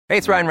Hey,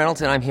 it's Ryan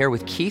Reynolds, and I'm here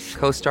with Keith,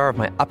 co-star of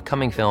my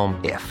upcoming film,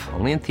 If,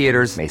 only in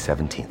theaters May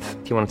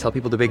 17th. Do you want to tell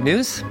people the big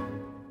news?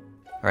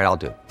 All right, I'll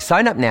do it.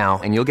 Sign up now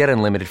and you'll get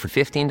unlimited for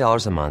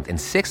 $15 a month and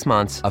 6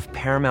 months of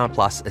Paramount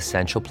Plus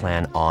Essential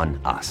Plan on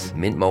us.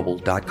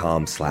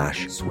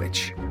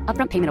 MintMobile.com/switch.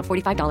 Upfront payment of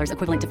 $45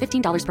 equivalent to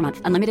 $15 per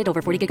month. Unlimited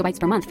over 40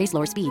 gigabytes per month. Face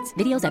lower speeds.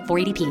 Videos at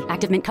 480p.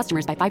 Active Mint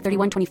customers by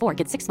 531.24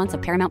 get 6 months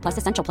of Paramount Plus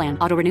Essential Plan.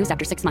 Auto renews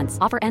after 6 months.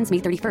 Offer ends May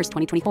 31st,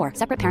 2024.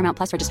 Separate Paramount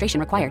Plus registration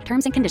required.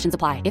 Terms and conditions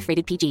apply if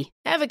rated PG.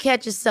 Ever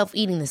catch yourself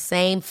eating the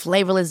same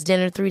flavorless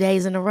dinner 3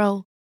 days in a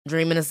row?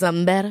 Dreaming of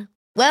something better?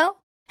 Well,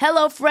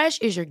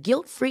 HelloFresh is your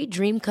guilt-free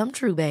dream come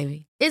true,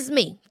 baby. It's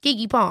me,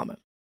 Keke Palmer.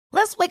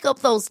 Let's wake up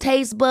those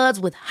taste buds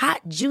with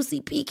hot,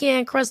 juicy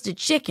pecan-crusted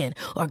chicken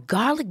or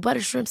garlic butter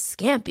shrimp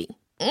scampi.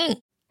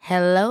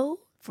 Hello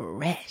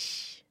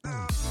Fresh.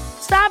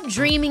 Stop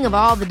dreaming of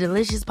all the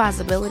delicious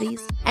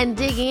possibilities and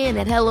dig in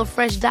at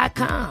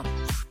HelloFresh.com.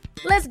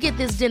 Let's get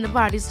this dinner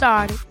party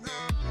started.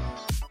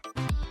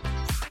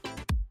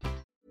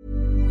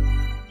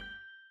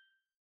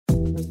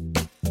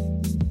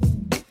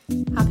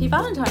 Happy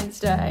Valentine's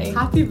Day.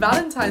 Happy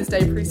Valentine's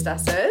Day,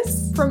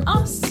 priestesses. From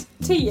us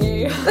to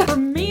you.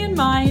 From me and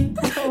mine.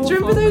 Do you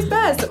remember those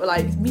bears that were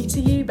like, me to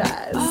you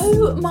bears?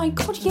 Oh my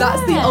god, yeah.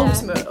 That's the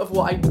ultimate of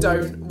what I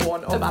don't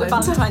want on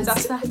Valentine's. The Valentine's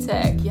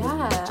aesthetic,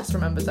 yeah. Just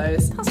remember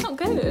those. That's not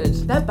good.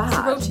 They're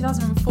bad. It's a real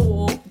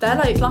 2004 They're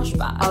like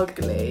flashback.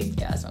 Ugly.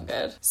 Yeah, it's not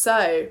good.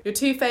 So, your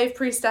two fave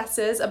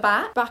priestesses are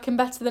back. Back and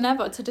better than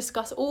ever to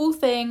discuss all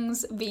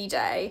things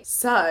V-Day.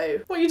 So,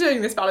 what are you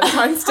doing this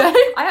Valentine's Day?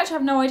 I actually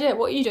have no idea.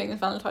 What are you doing this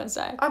Valentine's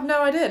Day? I have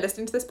no idea.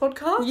 Listening to this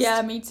podcast?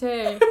 Yeah, me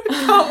too.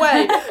 Can't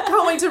wait.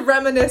 Can't wait to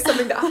reminisce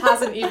something that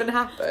hasn't even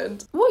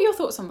happened. What are your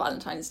thoughts on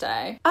Valentine's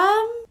Day?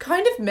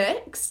 Kind of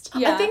mixed.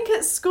 Yeah. I think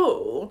at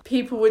school,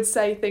 people would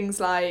say things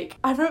like,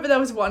 I remember there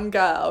was one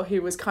girl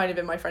who was kind of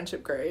in my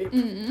friendship group.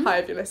 Hi,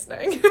 if you're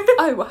listening.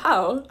 Oh,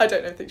 wow. I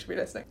don't know if they should be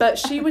listening. But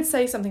she would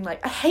say something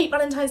like, I hate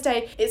Valentine's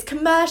Day. It's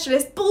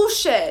commercialist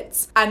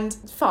bullshit. And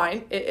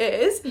fine, it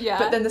is. Yeah.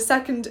 But then the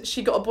second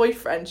she got a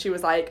boyfriend, she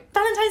was like,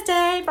 Valentine's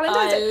Day,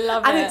 Valentine's Day. I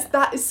love and it.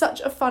 that is such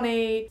a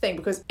funny thing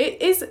because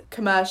it is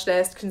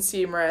commercialist,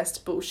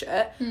 consumerist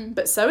bullshit.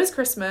 But so is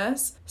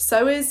Christmas.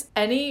 So is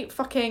any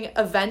fucking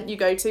event you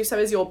go to. So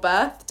is your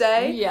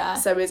birthday. Yeah.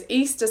 So is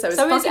Easter. So is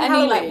So is fucking any,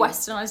 Halloween. like,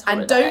 westernised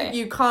holiday. And don't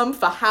you come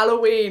for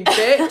Halloween,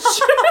 bitch.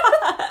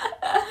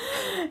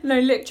 No,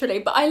 literally.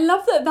 But I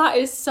love that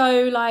is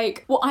so,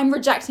 like, well, I'm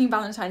rejecting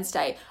Valentine's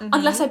Day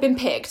unless I've been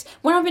picked.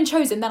 When I've been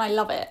chosen, then I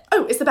love it.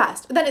 Oh, it's the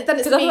best. Then it's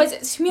Because otherwise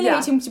it's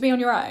humiliating to be on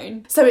your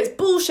own. So it's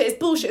bullshit,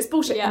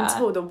 Yeah.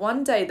 until the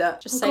one day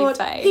that, Just oh save God,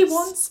 face. he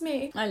wants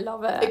me. I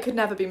love it. It could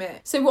never be me.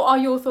 So what are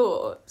your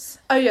thoughts?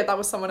 Oh yeah, that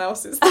was someone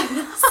else's.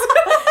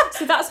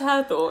 So that's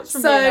her thoughts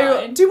from So,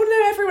 being do you want to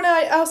know everyone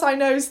else I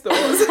know's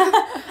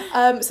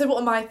thoughts? So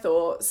what are my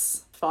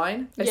thoughts?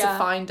 Fine. It's Yeah. a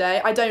fine day.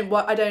 I don't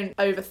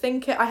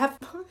overthink it.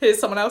 Here's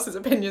someone else's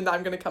opinion that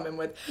I'm going to come in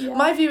with. Yeah.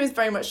 My view is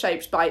very much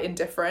shaped by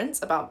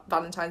indifference about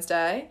Valentine's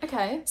Day.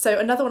 Okay. So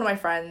another one of my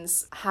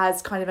friends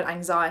has kind of an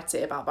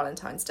anxiety about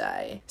Valentine's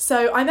Day.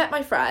 So I met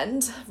my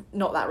friend,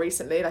 not that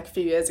recently, like a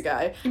few years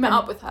ago. You met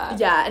up with her?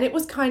 Yeah, and it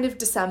was kind of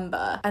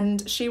December.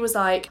 And she was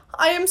like,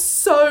 I am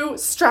so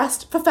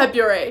stressed for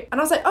February. And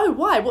I was like, oh,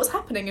 why? What's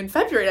happening in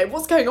February? Like,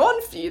 what's going on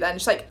for you then?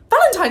 She's like,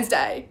 Valentine's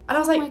Day. And I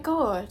was Oh like, my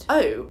god.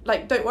 oh,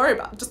 like, don't worry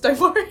about it. Just don't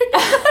worry.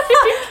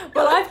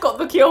 Well, I've got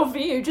the cure for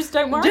you. Just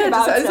don't worry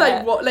about it. It's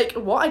like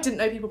what? I didn't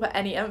know people put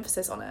any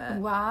emphasis on it.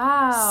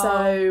 Wow.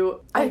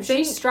 So I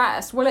think she's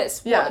stressed. Well,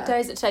 it's Yeah. what day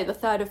is it today? The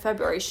 3rd of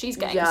February. She's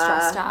getting Yeah,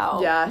 stressed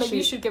out. yeah, Maybe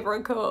you she- should give her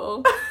a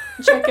call.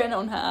 Check in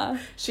on her.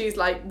 she's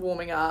like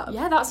warming up.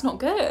 Yeah, that's not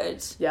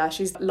good. Yeah,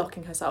 she's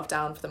locking herself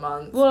down for the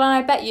month. Well,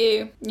 I bet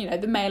you know,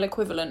 the male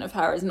equivalent of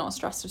her is not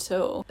stressed at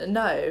all.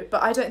 No,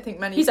 but I don't think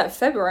many. He's like,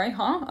 February,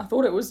 huh? I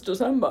thought it was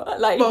December.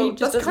 Like, he Well, just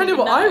that's doesn't kind of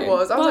even what I know.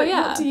 was. I was Well, like,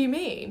 yeah. what do you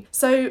mean?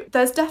 So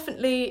there's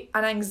definitely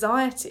an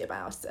anxiety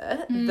about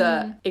it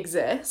that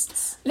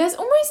exists. There's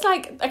almost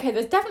like, okay,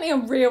 there's definitely a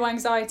real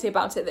anxiety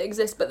about it that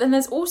exists, but then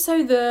there's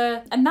also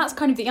and that's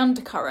kind of the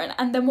undercurrent,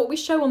 and then what we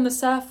show on the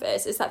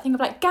surface is that thing of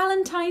like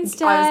Galentine's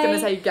Day. I was going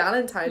to say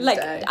Galentine's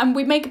Day. And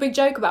we make a big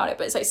joke about it,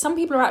 but it's like some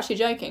people are actually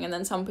joking, and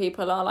then some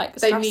people are like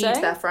They stressing.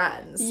 need their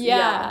friends.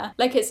 Yeah.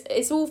 Like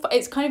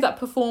it's kind of that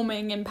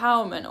performing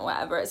empowerment or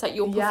whatever. It's like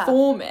you're Yeah.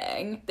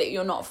 performing that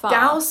you're not fast.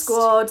 Gal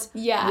squad.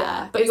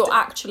 Yeah. But you're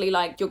actually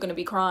like, you're going to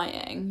be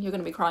crying. You're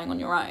going to be crying on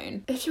your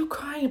own. If you're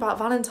crying about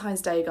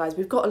Valentine's Day, guys,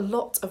 we've got a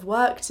lot of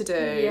work to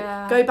do.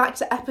 Yeah. Go back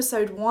to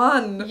episode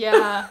 1.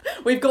 Yeah.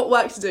 We've got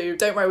work to do.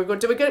 Don't worry. We're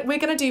going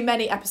to do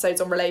many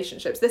episodes on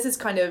relationships. This is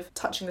kind of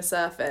touching the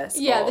surface. surface.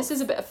 Yeah, this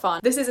is a bit of fun.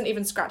 This isn't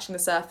even scratching the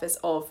surface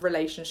of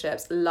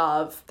relationships,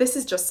 love. This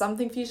is just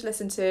something for you to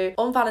listen to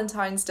on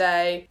Valentine's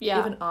Day,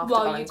 even after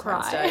while you Valentine's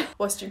cry. Day.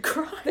 Whilst you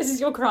cry. This is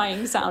your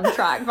crying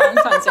soundtrack,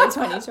 Valentine's Day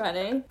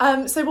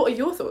 2020. So what are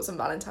your thoughts on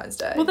Valentine's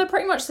Day? Well, they're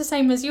pretty much the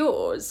same as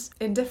yours.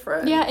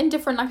 Indifferent. Yeah,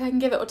 indifferent, like I can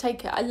give it or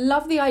take it. I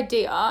love the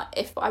idea,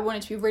 if I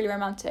wanted to be really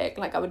romantic,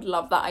 like I would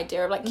love that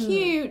idea of like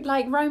cute,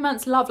 like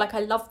romance, love, like I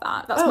love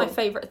that. That's my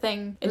favourite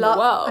thing in the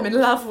world. I'm in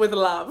love with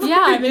love.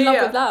 Yeah, I'm in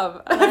love with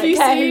love. Have you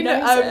seen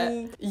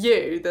it.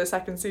 You, the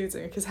second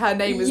season? Because her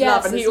name is Yes,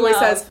 Love, and he it's always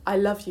Love. says, "I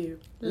love you,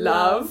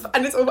 love,"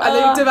 and it's all, and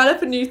they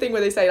develop a new thing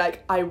where they say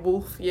like, "I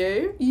wolf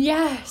you."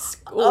 Yes,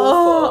 awful.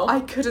 Oh, I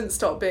couldn't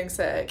stop being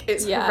sick.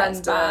 It's horrendous.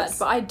 It's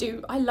bad,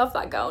 but I love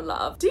that girl,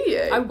 Love. Do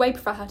you? I way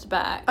prefer her to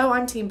Beck. Oh,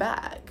 I'm Team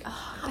Beck.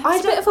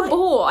 It's a bit of a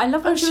bore. I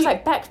love when she was she-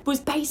 like, Beck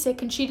was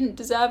basic and she didn't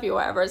deserve you or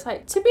whatever. It's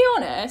like, to be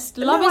honest,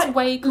 Love is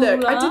way cooler.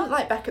 Look, I didn't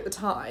like Beck at the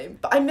time,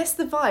 but I missed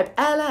the vibe.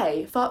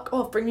 LA, fuck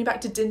off, bring me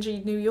back to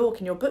dingy New York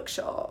in your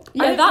bookshop. I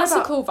Yeah, don't that's care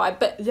a about cool vibe,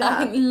 but Yeah.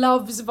 I think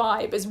Love's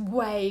vibe is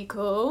way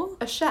cool.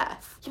 a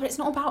chef. Yeah, but it's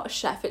not about a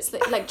chef. It's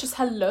like just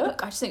her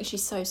look. I just think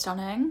she's so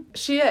stunning.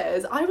 She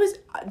is.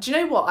 Do you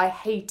know what? I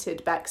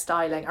hated Beck's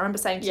styling. I remember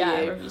saying to Yeah, I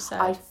you, remember you said.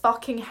 I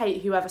fucking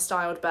hate whoever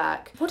styled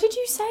Beck. What did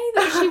you say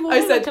that she wore?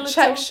 I said like a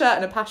check little... shirt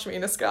and a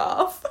pashmina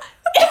scarf.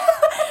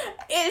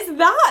 It's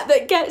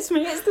that gets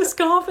me. It's the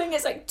scarf thing.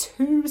 It's like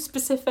too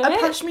specific. A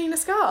pashmina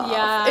scarf.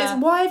 Yeah.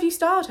 It's why have you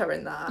styled her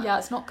in that? Yeah,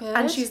 it's not good.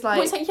 And she's like-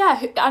 well, it's like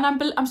yeah, and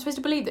I'm supposed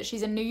to believe that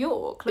she's in New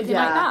York looking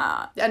like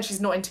that. And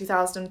she's not in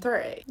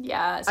 2003.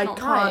 Yeah, it's I not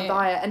can't right.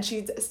 buy it. And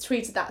she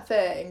tweeted that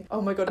thing.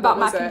 Oh my god, About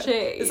what was mac and it?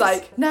 cheese. It's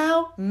like,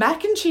 now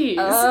mac and cheese.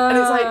 And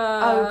it's like,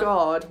 oh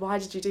god, why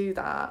did you do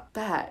that?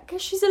 Beck.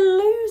 Because she's a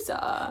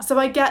loser. So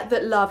I get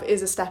that Love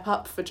is a step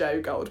up for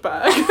Joe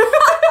Goldberg.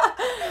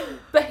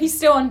 But he's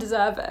still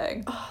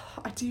undeserving.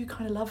 I do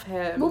kind of love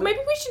him. Well, maybe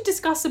we should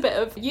discuss a bit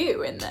of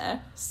you in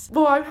this.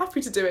 Well, I'm happy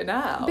to do it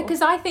now.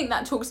 Because I think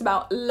that talks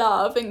about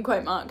love, in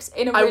quote marks,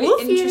 in a I wolf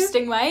really you.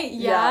 interesting way.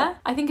 Yeah.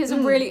 I think it's a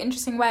really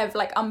interesting way of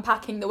like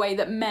unpacking the way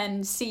that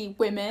men see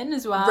women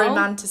as well.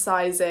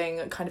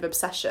 romanticizing kind of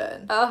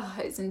obsession. Oh,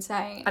 it's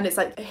insane. And it's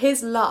like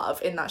his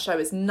love in that show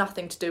is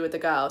nothing to do with the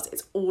girls.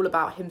 It's all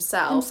about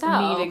himself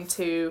needing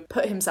to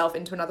put himself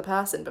into another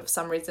person. But for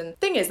some reason,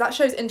 thing is, that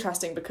show's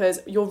interesting because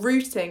you're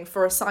rooting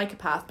for a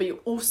psychopath, but you're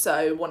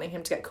also wanting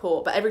him to get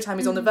caught. But every time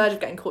he's on the verge of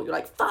getting caught, you're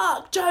like,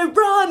 fuck, Joe,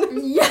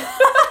 run! Yeah.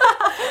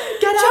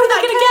 Get out of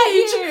that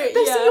cage!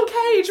 They've seen your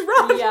cage,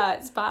 run! Yeah,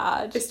 it's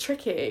bad. It's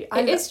tricky.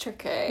 It is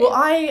tricky. Well,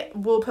 I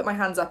will put my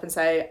hands up and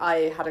say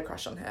I had a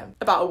crush on him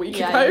about a week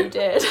ago. Yeah, you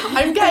did.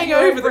 I'm getting You're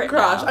over over the it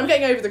crush. now. I'm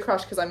getting over the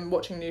crush because I'm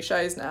watching new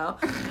shows now.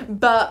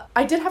 But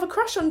I did have a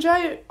crush on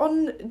Joe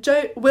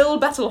Will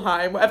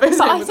Bettelheim, whatever his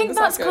But name I was. think in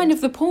the that's second. kind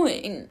of the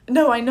point.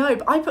 No, I know,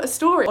 but I put a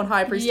story on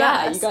High Priestess.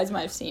 Yeah, you guys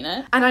might have seen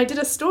it. And I did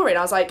a story and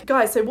I was like,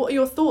 guys, so what are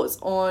your thoughts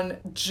on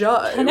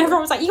Joe? And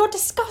everyone was like, you're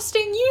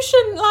disgusting, you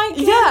shouldn't like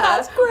him, Yeah,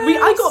 that's gross.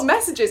 I got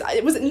messages.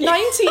 It was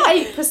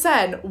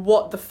 98%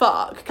 what the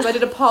fuck, because I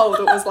did a poll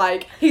that was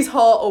like, he's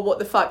hot or what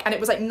the fuck, and it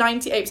was like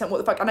 98% what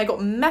the fuck, and I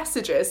got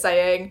messages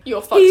saying,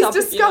 You're fucked he's up if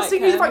you like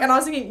disgusting, he's him." fuck, and I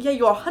was thinking, yeah,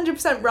 you're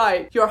 100%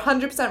 right, you're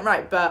 100%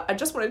 right, but I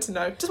just wanted to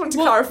know, just wanted to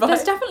Well, clarify.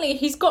 there's definitely,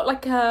 he's got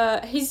like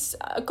a,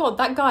 God,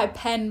 that guy,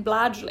 Penn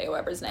Bladgley or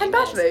whatever his name Ken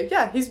is. Badgley,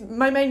 yeah, he's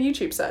my main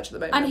YouTube search at the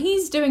moment. And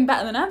he's doing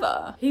better than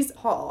ever. he's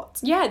hot.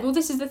 Yeah, well,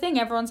 this is the thing.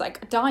 Everyone's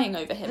like dying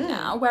over him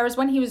now. Whereas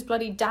when he was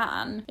bloody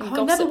Dan in Oh, I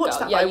Gossip never watched Girl,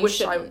 that, yeah, but I you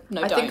wish I shouldn't.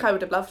 No, I think don't. I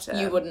would have loved it.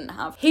 You wouldn't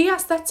have. He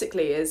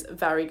aesthetically is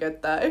very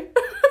good though.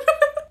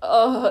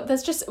 Oh,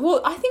 there's just,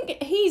 well, I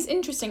think he's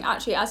interesting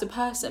actually as a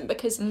person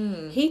because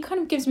he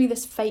kind of gives me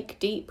this fake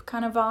deep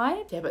kind of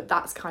vibe. Yeah, but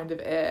that's kind of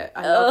it.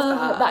 I love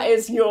that. That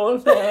is your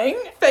thing.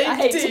 Fake I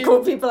hate to deep.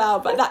 call people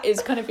out, but that is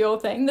kind of your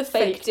thing, the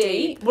fake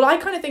deep. Well, I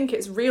kind of think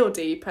it's real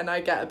deep and I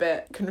get a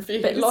bit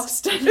confused. Bit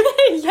lost.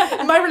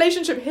 Yeah. My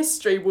relationship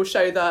history will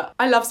show that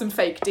I love some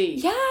fake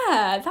deep.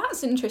 Yeah,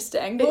 that's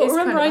interesting. It Well, is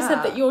remember kind I of said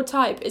that. that your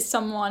type is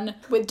someone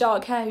with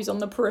dark hair who's on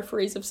the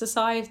peripheries of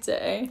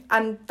society.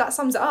 And that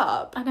sums it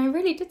up. And I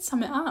really did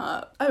sum it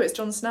up. Oh, it's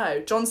Jon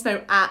Snow. Jon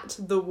Snow at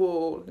the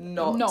wall,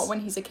 not when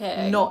he's a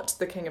king. Not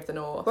the King of the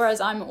North.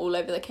 Whereas I'm all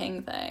over the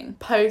king thing.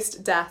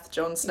 Post-death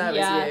Jon Snow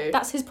Yeah, is you.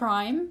 that's his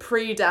prime.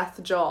 Pre-death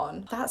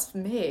Jon. That's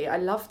me. I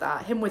love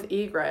that. Him with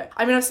Ygritte.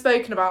 I mean, I've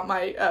spoken about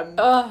my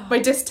my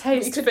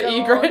distaste we could for go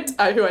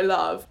Ygritte, who I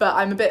love, but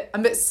I'm a bit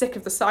sick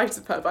of the sight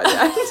of her by the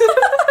end.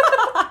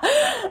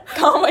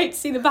 Can't wait to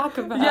see the back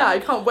of her. Yeah, I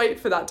can't wait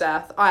for that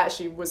death. I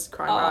actually was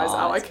crying my eyes Aw,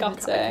 out. I it's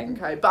couldn't gutting.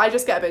 cope. But I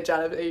just get a bit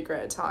jealous of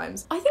Ygritte at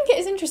times. I think it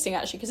is interesting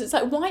actually because it's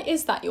like, why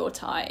is that your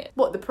type?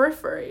 What, the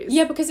peripheries?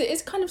 Yeah, because it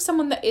is kind of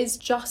someone that is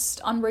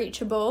just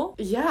unreachable.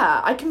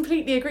 Yeah, I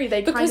completely agree.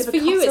 They Because kind of for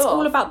you, cut it's off.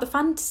 all about the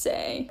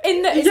fantasy.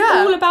 In that, it's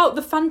Yeah. all about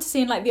the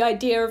fantasy and like the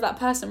idea of that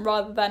person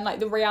rather than like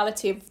the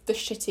reality of the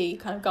shitty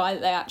kind of guy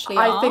that they actually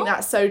are. I think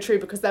that's so true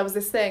because there was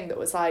this thing that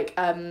was like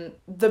the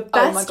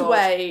Oh my best God.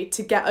 way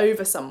to get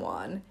over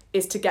someone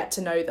is to get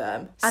to know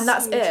them. And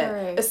that's So it.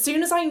 true. As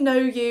soon as I know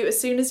you, as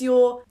soon as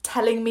you're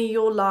telling me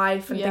your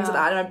life and things like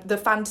that, and the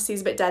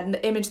fantasy's a bit dead and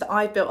the image that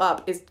I've built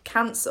up is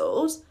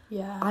cancelled,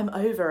 I'm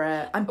over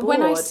it. I'm bored.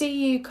 When I see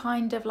you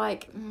kind of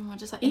like,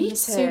 just like in the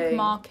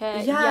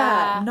supermarket.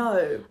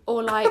 No.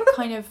 Or like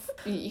kind of,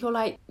 you're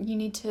like, you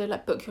need to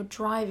like book your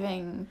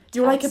driving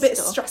You're like a bit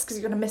test or- stressed because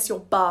you're going to miss your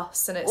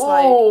bus and it's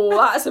Oh,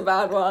 that's a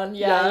bad one.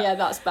 Yeah,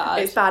 that's bad.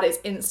 It's bad. It's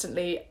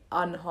instantly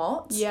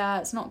unhot. Yeah,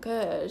 it's not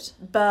good.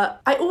 But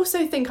I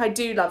also think I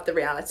do love the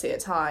reality at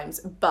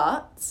times,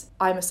 but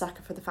I'm a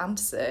sucker for the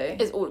fantasy.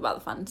 It's all about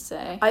the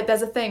fantasy.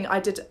 There's a thing, I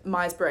did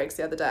Myers-Briggs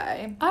the other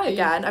day. Oh,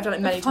 Again, I've done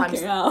it many times.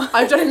 Fucking hell.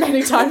 I've done it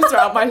many times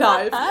throughout my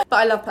life. But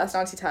I love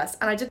personality tests.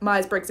 And I did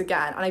Myers-Briggs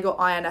again, and I got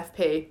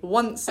INFP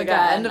once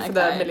again for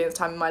the millionth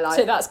time in my life.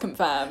 So that's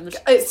confirmed.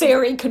 It's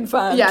theory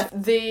confirmed. Yeah,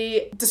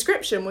 the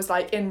description was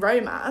like, in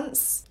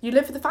romance, you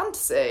live for the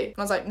fantasy. And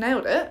I was like,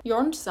 nailed it. You're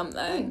onto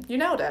something. You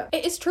nailed it.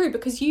 It is true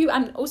because you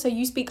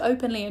speak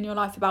openly in your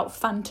life about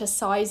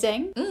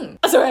fantasizing.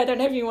 Sorry, I don't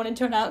know if you wanted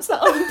to announce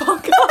that on the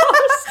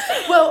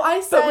podcast. Well, I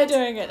said... But we're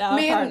doing it now,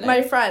 Me apparently.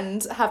 and my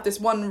friend have this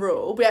one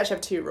rule. We actually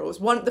have two rules.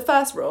 The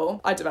first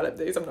rule, I developed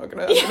these, I'm going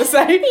to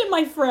say. Me and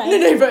my friend.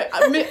 No, but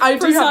I do have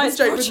this Precise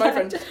joke with my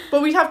project. friend.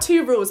 But we have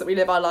two rules that we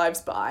live our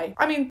lives by.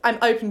 I mean, I'm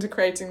open to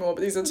creating more,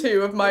 but these are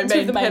two of my main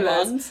of the main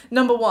pillars. ones.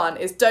 Number one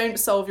is don't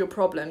solve your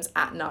problems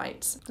at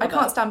night. I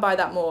can't stand by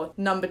that more.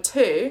 Number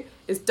two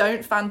is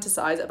don't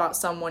fantasize about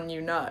someone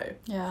you know.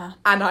 Yeah.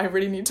 And I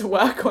really need to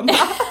work on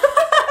that.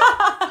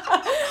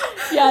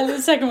 Yeah,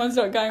 the second one's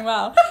not going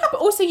well.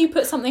 But also you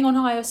put something on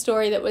Higher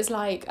Story that was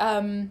like,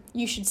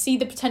 you should see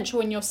the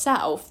potential in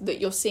yourself that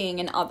you're seeing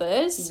in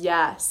others.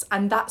 Yes,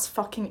 and that's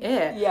fucking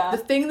it. Yeah. The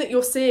thing that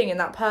you're seeing in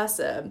that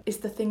person is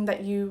the thing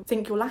that you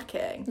think you're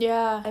lacking.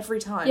 Yeah. Every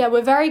time. Yeah,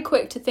 we're very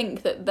quick to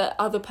think that the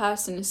other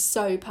person is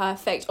so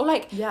perfect. Or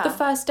like the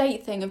first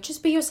date thing of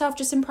just be yourself,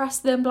 just impress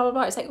them, blah, blah,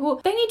 blah. It's like,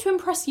 well, they need to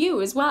impress you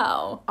as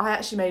well. I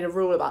actually made a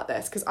rule about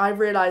this because I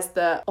realised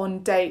that on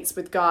dates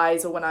with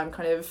guys or when I'm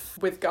kind of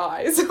with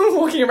guys,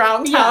 walking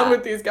around town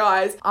with these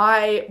guys,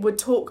 I would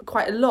talk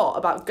quite a lot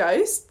about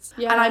ghosts.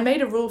 Yeah. And I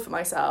made a rule for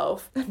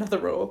myself, another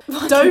rule,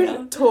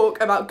 don't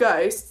talk about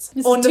ghosts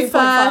This on is the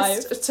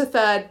 2.5. first to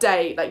third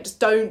date. Like, just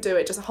don't do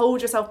it. Just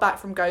hold yourself back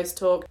from ghost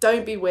talk.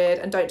 Don't be weird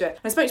and don't do it. And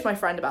I spoke to my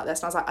friend about this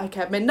and I was like,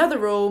 okay, I've made another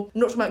rule,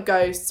 I'm not talking about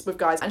ghosts with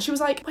guys. And she was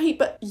like, wait,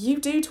 but you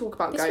do talk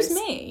about ghosts. This was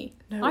me.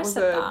 No, I it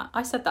said wasn't. that.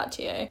 I said that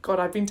to you. God,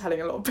 I've been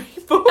telling a lot of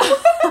people.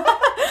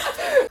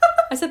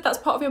 I said that's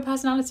part of your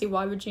personality.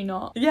 Why would you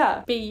not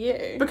Yeah. be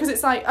you? Because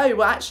it's like, oh,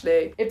 well,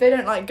 actually, if they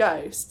don't like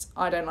ghosts,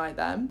 I don't like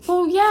them.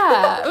 Well,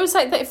 yeah. It was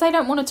like that if they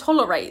don't want to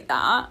tolerate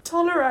that.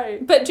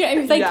 Tolerate. But do you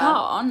know, if they Yeah.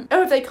 can't,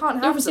 Oh, if they can't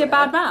you're have obviously a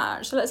bad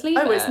match. So let's leave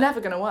it. Oh, it's never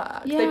going to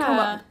work. They come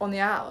Yeah. up on the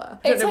hour.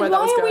 I don't It's know like, where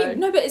why that are was we? going.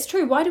 No, but it's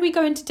true. Why do we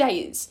go into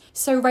dates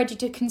so ready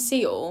to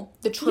conceal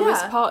the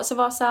truest Yeah. parts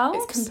of ourselves?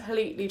 It's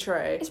completely true.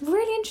 It's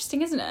really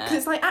interesting, isn't Because it?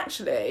 it's like,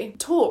 actually,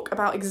 talk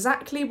about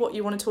exactly what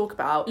you want to talk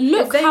about.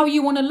 Look If they- how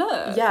you want to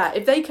look. Yeah,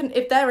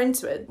 if they're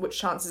into it, which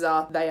chances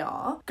are they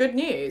are, good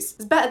news.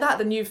 It's better that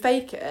than you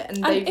fake it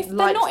and they And if they're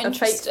like not a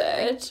fake thing.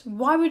 interested,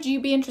 why would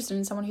you be interested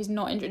in someone who's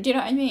not interested? Do you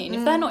know what I mean?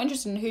 If they're not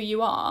interested in who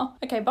you are,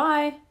 okay,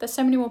 bye. There's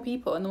so many more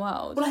people in the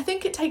world. Well, I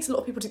think it takes a lot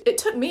of people to... It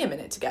took me a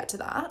minute to get to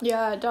that.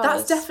 Yeah, it does.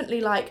 That's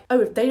definitely like,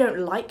 oh, if they don't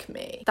like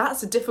me,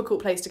 that's a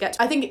difficult place to get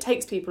to. I think it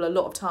takes people a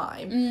lot of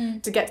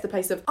time to get to the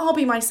place of, I'll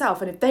be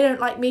myself, and if they don't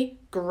like me,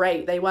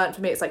 great, they weren't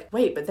for me. It's like,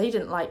 wait, but they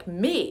didn't like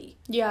me.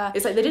 Yeah.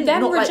 It's like they didn't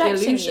Them not like the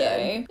rejecting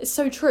illusion. you. It's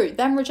so true.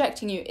 Them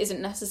rejecting you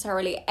isn't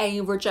necessarily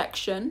a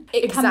rejection.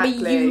 It can be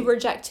Exactly. you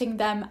rejecting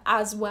them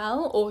as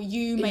well, or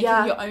you making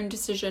Yeah. your own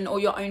decision or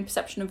your own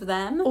perception of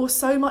them. Or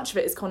so much of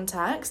it is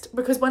context,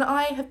 because when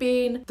I have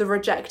been the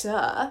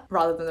rejecter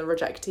rather than the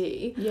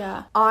rejectee,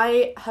 Yeah.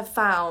 I have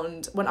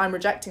found when I'm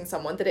rejecting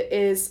someone that it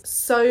is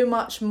so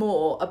much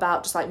more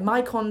about just like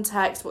my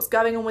context, what's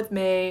going on with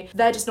me.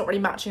 They're just not really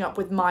matching up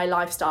with my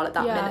lifestyle at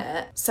that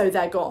minute, so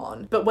they're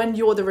gone. But when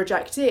you're the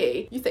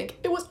rejectee, you think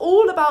it was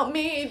all about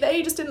me.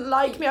 They just didn't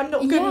like me. I'm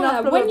not good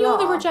enough. Blah, when blah, you're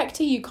blah. the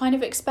rejectee, you kind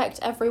of expect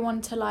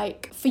everyone to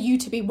like, for you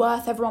to be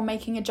worth everyone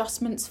making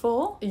adjustments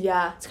for.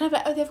 Yeah. It's kind of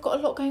like, oh, they've got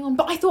a lot going on,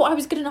 but I thought I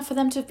was good enough for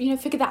them to,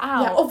 figure that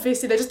out. Yeah,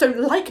 obviously they just don't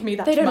like me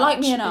that much. They don't like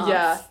me enough.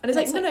 Yeah. And it's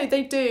It's like, no,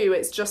 they do.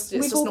 It's just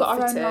We've all not got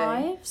our own fitting.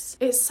 lives.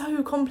 It's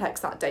so complex,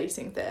 that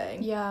dating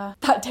thing. Yeah.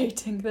 That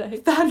dating thing.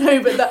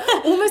 No, but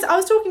that almost. I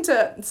was talking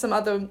to some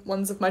other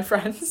ones of my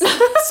friends,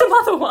 Some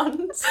other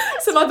ones.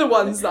 some other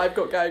ones that I've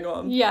got going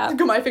on. Yeah. I've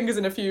got my fingers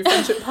in a few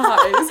friendship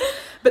pies.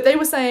 But they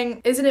were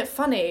saying, isn't it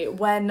funny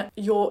when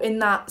you're in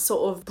that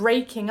sort of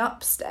breaking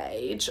up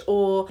stage,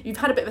 or you've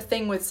had a bit of a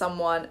thing with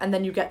someone, and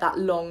then you get that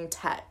long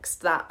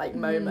text, that like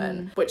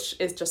moment, which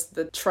is just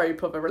the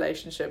trope of a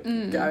relationship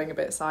going a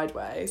bit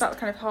sideways. That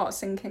kind of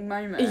heart-sinking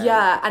moment.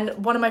 Yeah, and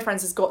one of my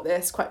friends has got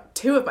this,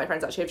 two of my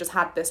friends actually have just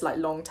had this like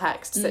long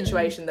text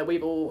situation that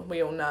we all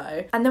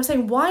know. And they were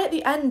saying, why at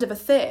the end of a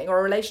thing or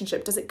a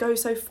relationship does it go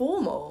so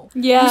formal?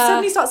 Yeah. You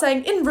suddenly start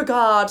saying, in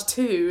regard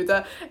to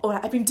the, or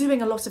I've been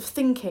doing a lot of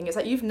thinking. It's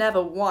like you've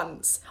never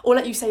once, or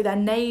like you say their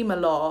name a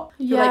lot.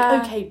 You're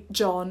like, okay,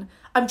 John,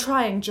 I'm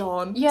trying,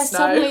 John. Yeah, Snow.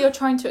 suddenly you're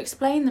trying to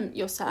explain them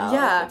yourself.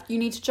 Yeah. You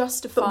need to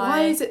justify. But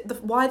why is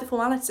it, why the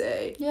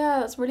formality? Yeah,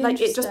 that's really like,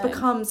 interesting. it just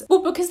becomes...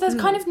 Well, because there's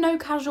kind of no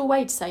casual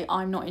way to say,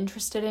 I'm not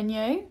interested in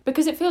you.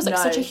 Because it feels like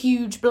such a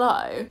huge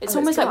blow. It's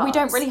almost like we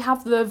don't really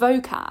have the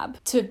vocab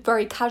to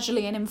very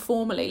casually and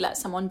informally let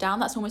someone down.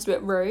 That's almost a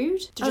bit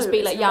rude. To just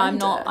be like, yeah, I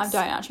don't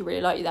actually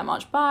really like you that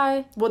much,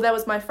 bye. Well, there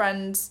was my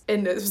friend,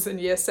 this was in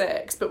year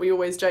 6, but we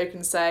always joke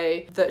and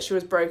say that she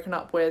was broken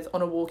up with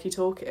on a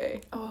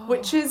walkie-talkie.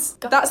 Which is,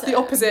 that's the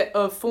opposite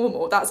of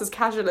formal. That's as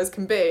casual as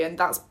can be, and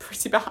that's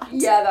pretty bad.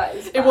 Yeah, that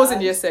is bad. It was in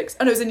year 6.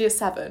 Oh no, it was in year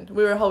 7.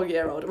 We were a whole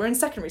year older. We're in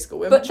secondary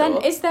school. But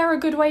then, is there a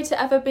good way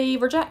to ever be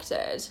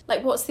rejected?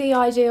 Like, what's the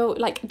ideal,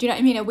 like, do you know what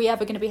I mean? Are we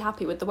ever going to be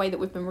happy with the way that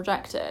we've been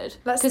rejected?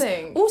 Let's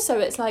think. Also,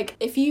 it's like,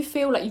 if you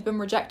feel like you've been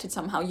rejected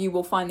somehow, you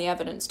will find the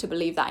evidence to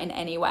believe that in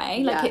any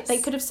way. Like, they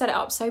could have set it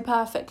up so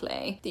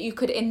perfectly that you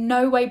could in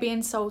no way be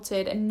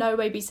insulted, in no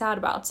way be sad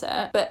about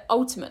it. But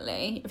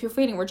ultimately, if you're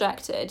feeling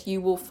rejected, you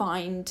will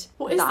find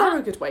Is there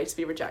a good way to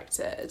be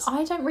rejected?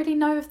 I don't really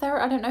know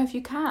I don't know if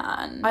you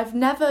can. I've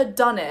never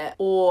done it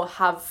or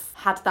have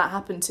had that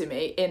happen to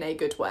me in a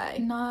good way.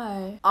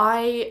 No.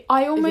 I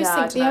almost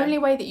think the only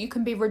way that you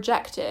can be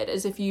rejected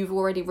is if you've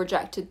already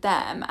rejected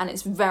them, and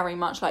it's very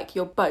much like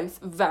you're both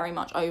very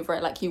much over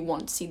it, like you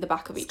want to see the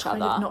back of each other.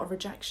 It's kind of not a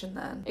rejection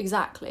then.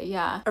 Exactly,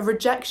 yeah. A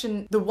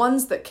rejection, the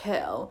ones that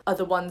kill are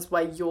the ones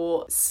where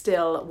you're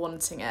still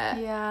wanting it.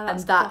 Yeah, and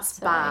that's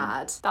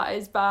bad. That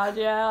is bad,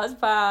 yeah, that's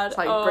bad. It's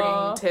like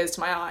bringing tears to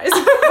my eyes.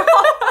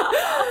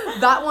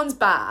 That one's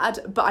bad,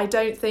 but I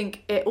don't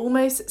think it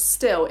almost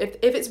still, if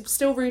it's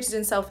still rooted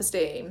in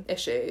self-esteem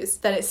issues,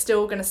 then it's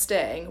still going to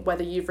sting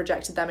whether you've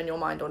rejected them in your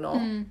mind or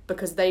not,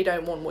 because they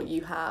don't want what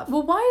you have.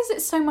 Well, why is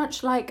it so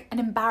much like an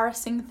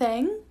embarrassing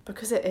thing?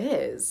 Because it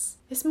is.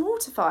 It's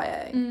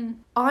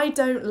mortifying. I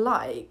don't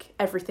like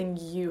everything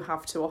you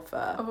have to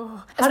offer.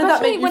 Oh. How did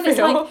that make you feel? It's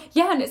like,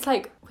 yeah, and it's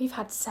like, we've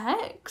had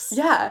sex.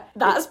 Yeah.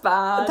 That's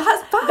bad.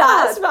 That's bad.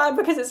 That's bad,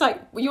 because it's like,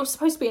 you're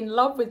supposed to be in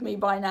love with me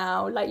by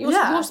now. Like, you're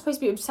supposed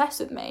to be obsessed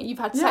with me. You've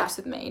had sex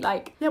with me.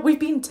 Like, yeah, we've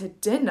been to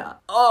dinner.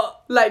 Oh,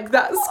 like,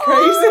 that's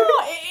crazy.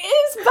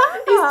 It is bad.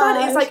 It's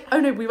bad. It's like, oh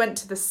no, we went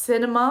to the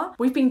cinema.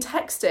 We've been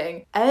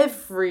texting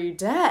every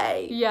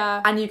day.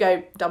 Yeah. And you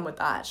go, done with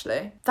that,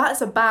 actually.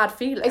 That's a bad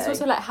feeling. It's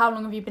also like, how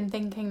long have you been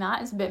thinking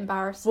that? It's a bit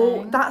embarrassing.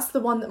 Well, that's the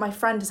one that my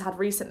friend has had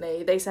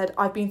recently. They said,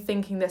 I've been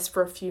thinking this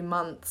for a few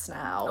months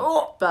now.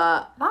 Oh,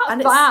 but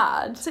that's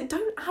bad. It's like,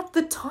 don't add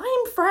the time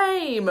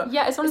frame.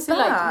 Yeah, it's honestly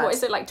like, what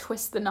is it, like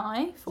twist the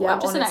knife? Or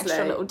just honestly, an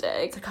extra little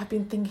dig. It's like, I've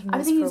been thinking this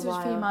I've been thinking for a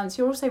while. For a few months.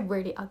 You're also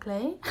really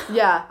ugly.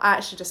 Yeah, I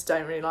actually just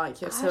don't really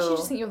like you at all. I actually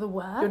just think you're the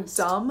worst.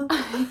 You're dumb.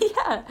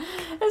 Yeah.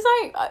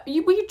 It's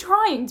like, were you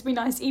trying to be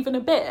nice even a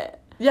bit?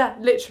 Yeah,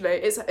 literally,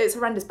 it's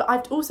horrendous. But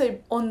I've also,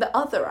 on the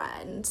other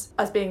end,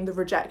 as being the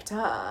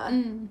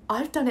rejecter,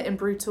 I've done it in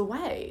brutal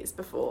ways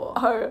before.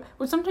 Oh,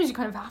 well, sometimes you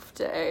kind of have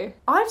to.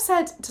 I've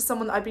said to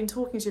someone that I've been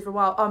talking to for a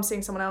while, oh, I'm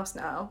seeing someone else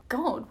now.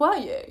 God, were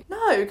you?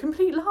 No,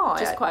 complete lie.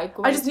 Just quite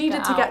a I just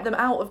needed to get them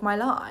out of my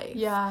life.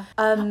 Yeah.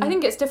 I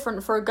think it's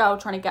different for a girl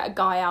trying to get a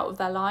guy out of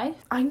their life.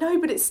 I know,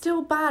 but it's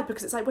still bad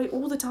because it's like, wait,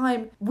 all the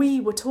time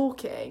we were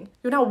talking,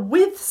 you're now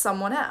with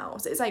someone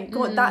else. It's like,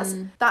 God,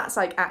 that's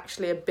like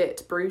actually a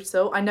bit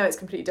brutal. I know it's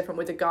completely different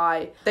with a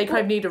guy. They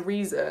kind of need a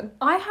reason.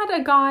 I had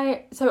a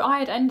guy, so I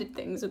had ended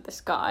things with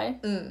this guy.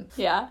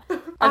 Yeah.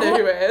 I know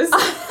who it is.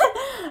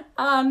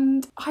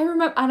 And I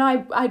remember, and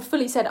I'd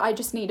fully said, I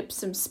just need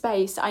some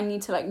space. I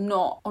need to I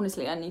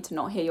need to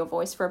not hear your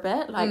voice for a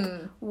bit. Like,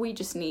 we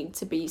just need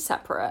to be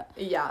separate.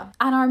 Yeah.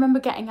 And I remember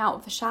getting out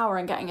of the shower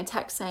and getting a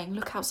text saying,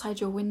 look outside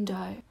your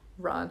window.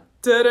 Run.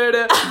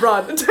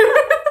 Run.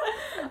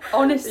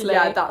 Honestly.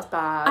 Yeah, that's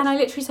bad. And I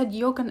literally said,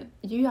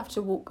 you have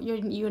to walk,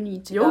 you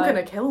need to go. You're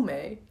gonna kill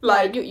me.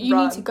 Like, you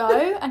need to go.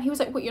 And he was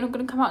like, what, you're not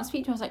gonna come out and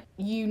speak to me? I was like,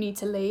 you need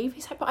to leave.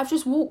 He's like, but I've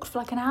just walked for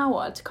like an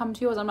hour to come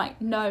to yours. I'm like,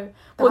 no,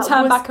 we'll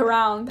turn back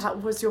around.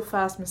 That was your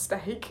first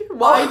mistake.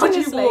 Why did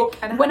you walk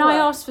an hour? When I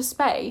asked for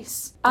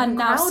space, and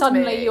now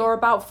suddenly you're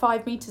about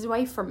 5 meters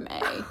away from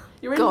me.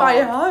 You're in my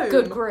home.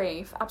 Good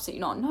grief. Absolutely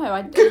not.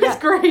 No, Good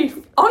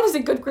grief. Honestly,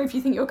 good grief, you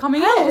think you're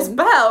coming in?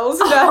 Bells.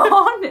 No.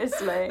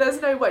 Honestly.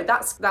 There's no way.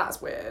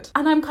 That's weird.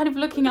 And I'm kind of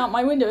looking out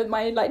my window with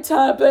my like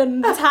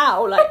turban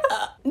towel, like,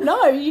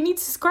 no, you need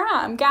to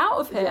scram, get out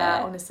of here.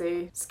 Yeah,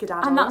 honestly,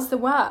 skedaddle. And that's the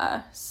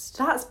worst.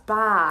 That's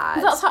bad.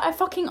 But that's how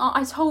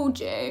I told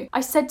you. I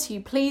said to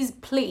you, please,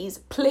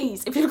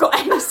 if you've got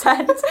any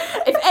sense,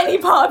 if any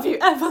part of you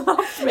ever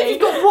loved me, if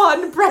you've got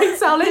one brain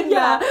cell in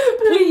there,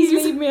 please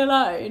leave me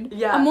alone.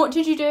 Yeah. And what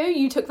did you do?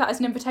 You took that as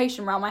an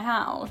invitation around my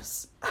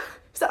house.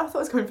 He's like, I thought I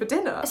was going for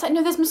dinner. It's like,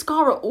 no, there's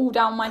mascara all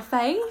down my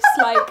face.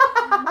 Like,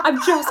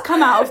 I've just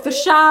come out of the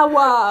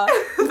shower.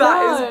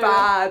 That is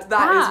bad.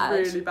 That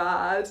is really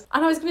bad.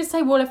 And I was going to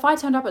say, well, if I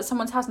turned up at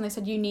someone's house and they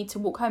said, you need to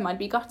walk home, I'd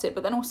be gutted.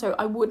 But then also,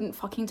 I wouldn't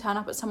fucking turn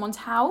up at someone's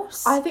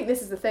house. I think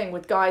this is the thing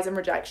with guys and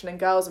rejection and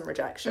girls and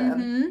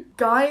rejection.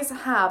 Guys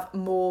have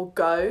more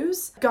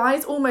goes.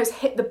 Guys almost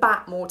hit the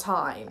bat more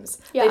times.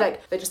 Yeah.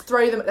 They just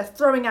they're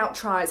throwing out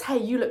tries. Hey,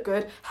 you look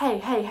good.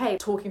 Hey.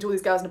 Talking to all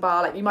these girls in a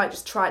bar. Like, you might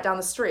just try it down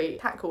the street.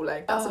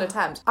 Catcalling. That's an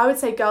attempt. I would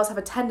say girls have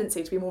a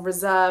tendency to be more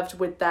reserved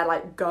with their,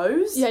 like,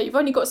 goes. Yeah, you've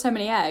only got so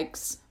many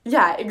eggs.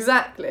 Yeah,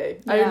 exactly.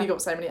 Yeah. I only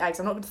got so many eggs.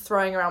 I'm not going to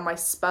throwing around my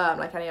sperm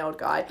like any old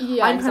guy.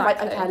 Yeah, I'm kind of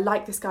like, okay, I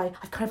like this guy.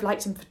 I've kind of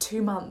liked him for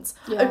 2 months.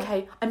 Yeah.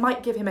 Okay, I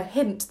might give him a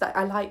hint that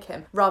I like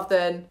him rather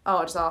than,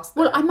 I'll just ask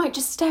them. Well, I might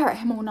just stare at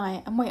him all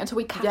night and wait until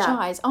we catch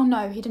eyes. Oh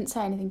no, he didn't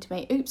say anything to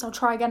me. Oops, I'll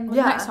try again the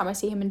next time I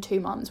see him in 2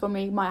 months when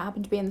we might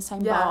happen to be in the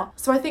same bar.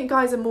 So I think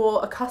guys are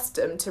more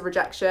accustomed to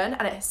rejection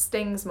and it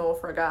stings more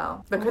for a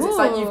girl because it's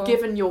like you've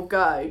given your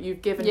go.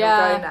 You've given your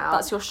go now.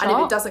 That's your shot. And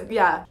if it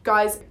doesn't,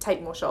 guys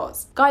take more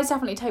shots. Guys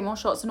definitely take more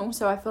shots, and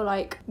also I feel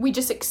like we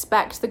just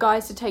expect the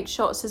guys to take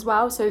shots as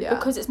well. So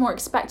because it's more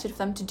expected for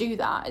them to do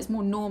that, it's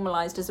more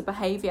normalised as a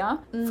behaviour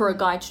for a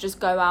guy to just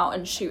go out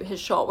and shoot his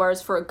shot.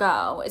 Whereas for a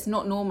girl, it's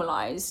not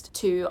normalised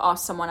to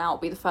ask someone out,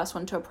 be the first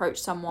one to approach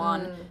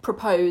someone,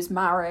 propose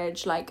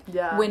marriage. Like,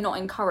 we're not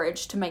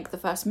encouraged to make the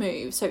first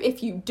move. So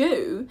if you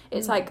do,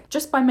 it's like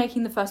just by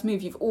making the first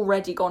move, you've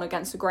already gone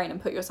against the grain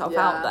and put yourself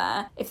out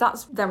there. If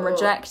that's then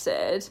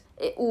rejected,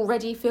 it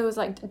already feels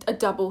like a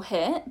double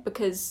hit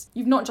because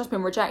you've not just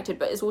been rejected,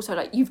 but it's also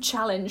like you've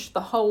challenged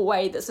the whole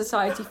way that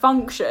society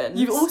functions.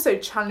 You've also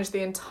challenged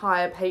the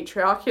entire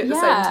patriarchy at the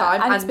same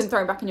time. And it's been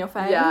thrown back in your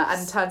face. Yeah,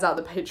 and turns out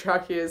the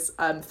patriarchy is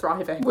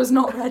thriving. Was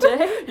not ready.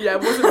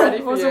 Wasn't ready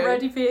for you. Wasn't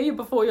ready for you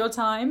before your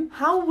time.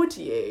 How would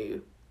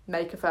you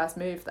make a first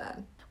move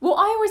then? Well,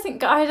 I always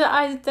think,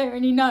 I don't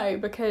really know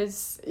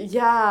because...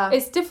 Yeah.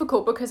 It's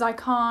difficult because I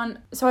can't...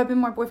 So I've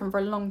been with my boyfriend for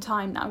a long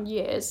time now,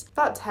 years.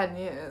 About 10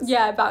 years.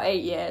 Yeah, about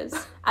 8 years.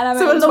 And I'm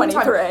only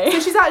 23. Time. So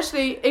she's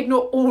actually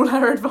ignored all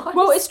her advice.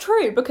 Well, it's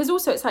true because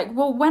also it's like,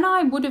 well, when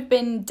I would have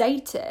been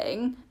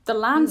dating... The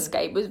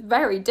landscape was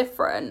very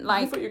different.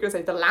 Like, I thought you were going to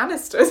say the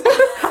Lannisters.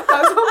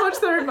 That's how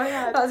much they're in my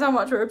head. That's how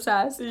much we're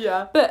obsessed.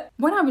 Yeah. But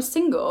when I was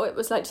single, it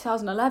was like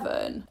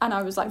 2011 and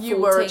I was like 14. You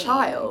were a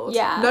child.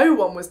 Yeah. No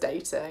one was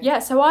dating. Yeah,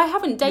 so I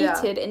haven't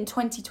dated in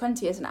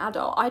 2020 as an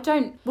adult. I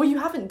don't... Well, you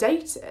haven't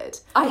dated.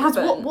 I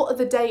haven't. What are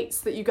the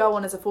dates that you go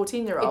on as a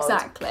 14-year-old?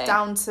 Exactly.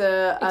 Down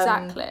to...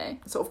 exactly.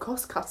 Sort of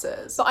cost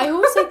cutters. But I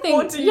also think...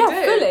 What do you do?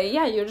 Fully.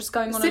 Yeah, you're just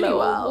going on Cineworld. A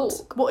little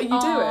walk. What are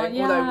you doing?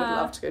 Yeah. Although I would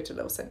love to go to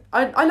Little Cineworld.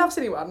 I love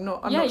Cineworld. I'm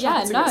not I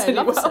love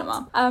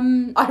cinema.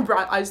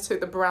 I just took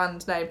the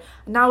brand name.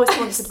 Now we're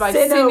sponsored by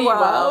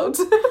Cineworld.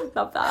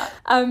 Love that.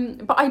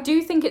 But I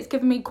do think it's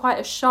given me quite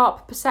a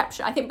sharp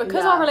perception. I think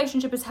because our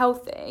relationship is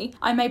healthy,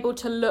 I'm able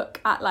to look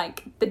at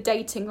like the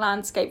dating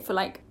landscape for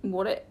like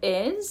what it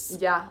is.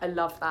 Yeah, I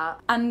love that.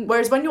 And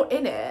whereas when you're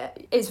in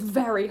it, it's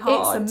very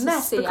hard. It's a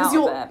mess because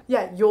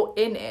you're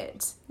in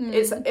it.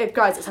 It's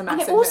guys, it's a mess.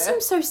 And it all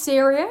seems so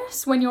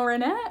serious when you're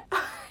in it.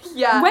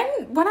 Yeah.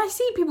 When I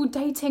see people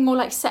dating or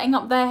like setting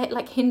up their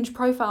like Hinge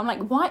profile, I'm like,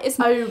 why is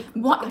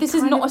this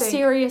is not a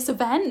serious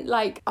event?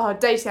 Like,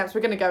 dating apps. We're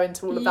going to go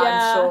into all of that,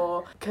 I'm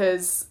sure,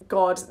 because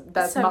God,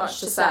 there's so much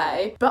to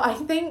say. But I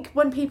think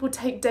when people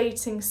take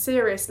dating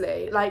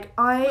seriously, like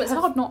it's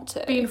hard not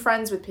to. Been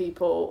friends with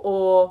people,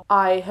 or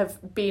I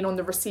have been on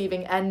the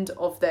receiving end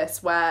of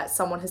this, where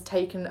someone has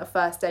taken a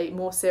first date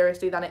more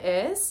seriously than it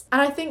is,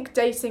 and I think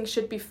dating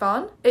should be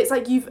fun. It's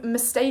like you've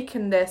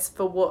mistaken this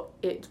for what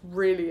it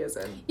really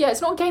isn't. Yeah,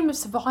 it's not a game of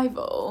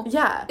survival.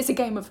 Yeah. It's a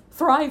game of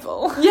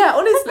thrival. Yeah,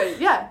 honestly,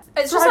 yeah.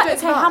 It's just like,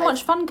 okay, how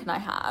much fun can I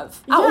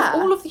have? Out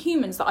of all of the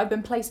humans that I've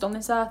been placed on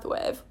this earth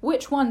with,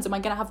 which ones am I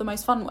going to have the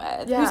most fun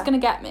with? Yeah. Who's going to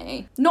get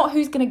me? Not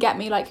who's going to get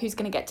me, like who's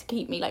going to get to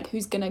keep me, like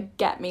who's going to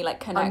get me, like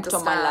connect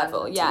on my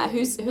level.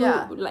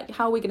 Yeah, like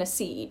how are we going to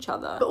see each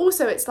other? But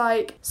also it's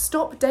like,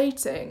 stop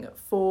dating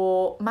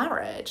for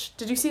marriage.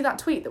 Did you see that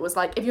tweet that was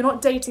like, if you're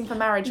not dating for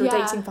marriage, you're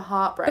dating for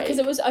heartbreak? Because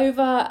it was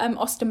over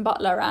Austin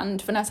Butler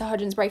and Vanessa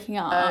Hudgens breaking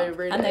up. Oh,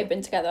 really? And they've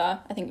been together,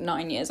 I think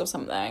 9 years or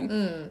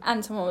something.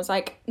 And someone was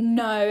like,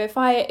 no, if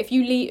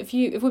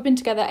we've been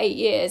together 8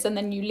 years and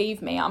then you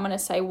leave me, I'm gonna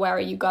say, where are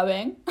you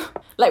going?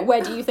 Like,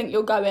 where do you think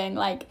you're going?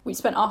 Like, we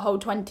spent our whole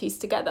 20s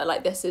together,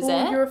 like this is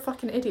it. You're a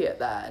fucking idiot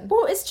then.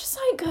 Well, it's just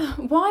like,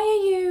 why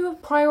are you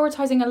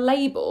prioritising a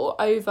label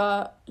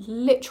over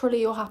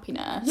literally your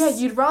happiness? Yeah,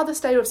 you'd rather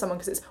stay with someone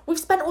because we've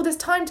spent all this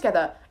time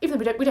together, even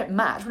though we don't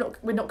match,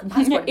 we're not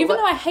compatible anymore. Even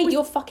though I hate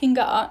your fucking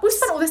guts. We've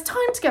spent all this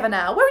time together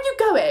now. Where are you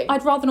going?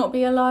 I'd rather not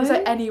be alone. It's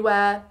like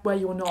anywhere where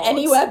you're not.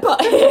 Anywhere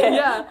but here.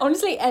 Yeah.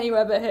 Honestly,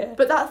 anywhere but here.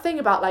 But that thing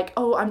about like,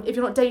 if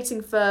you're not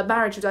dating for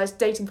marriage, you're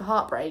dating for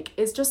heartbreak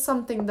is just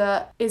something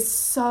that is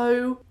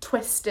so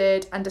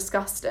twisted and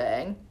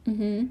disgusting.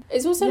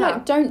 It's also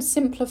like, don't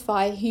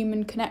simplify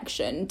human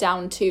connection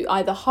down to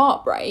either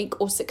heartbreak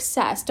or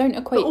success. Don't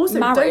equate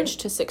marriage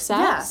to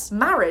success. Yeah,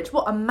 marriage,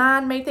 what a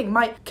man-made thing.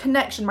 My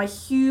connection, my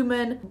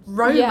human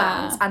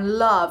romance and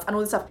love and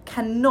all this stuff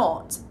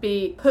cannot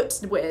be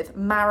put with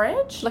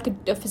marriage. Like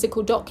a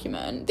physical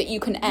document that you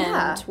can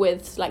end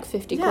with like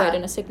 50 quid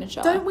and a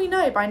signature. Don't we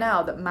know by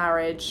now that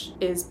marriage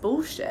is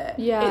bullshit?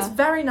 Yeah. It's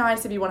very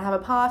nice if you want to have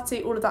a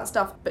party, all of that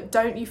stuff, but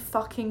don't you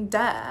fucking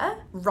dare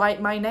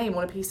write my name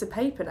on a piece of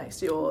paper next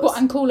to yours. What,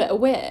 and call it a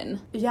win?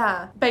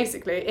 Yeah.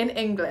 Basically, in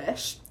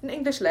English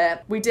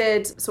Lit, we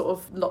did sort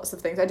of lots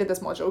of things. I did this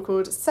module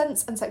called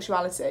Sense and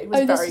Sexuality. It was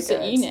very good.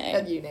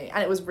 At uni.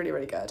 And it was really,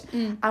 really good.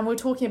 And we're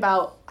talking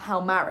about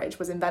how marriage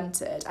was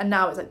invented, and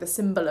now it's like the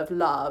symbol of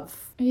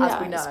love,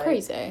 as we know. It's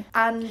crazy.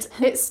 And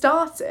it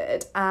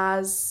started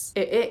as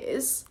it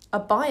is a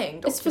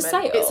buying document. It's for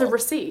sale. It's a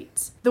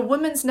receipt. The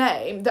woman's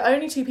name, the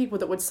only two people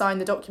that would sign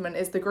the document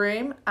is the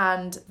groom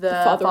and the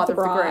father of the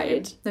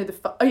bride. No,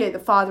 the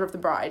father of the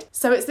bride.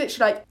 So it's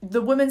literally like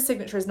the woman's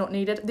signature is not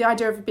needed. The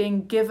idea of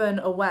being given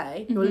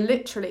away, you're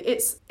literally,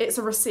 it's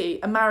a receipt.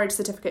 A marriage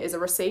certificate is a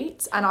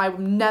receipt, and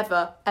I'm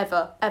never,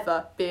 ever,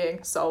 ever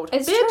being sold.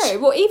 It's true.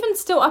 Well, even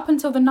still up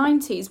until the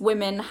 90s,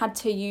 women had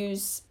to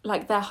use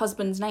like their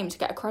husband's name to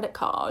get a credit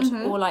card,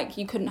 or like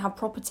you couldn't have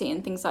property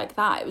and things like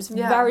that. It was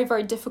very,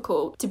 very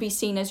difficult to be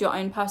seen as your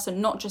own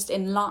person, not just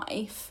in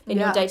life, in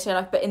your day-to-day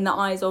life, but in the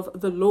eyes of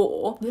the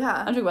law. Yeah.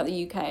 I'm talking about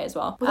the UK as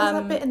well. Well,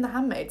 there's that bit in The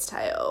Handmaid's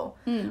Tale,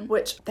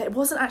 which it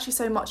wasn't actually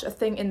so much a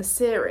thing in the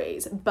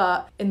series,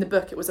 but in the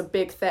book it was a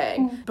big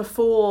thing.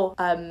 Before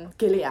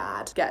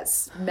Gilead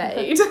gets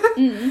made,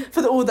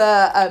 for all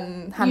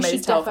the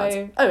Handmaid's Tale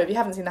fans. Oh, if you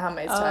haven't seen The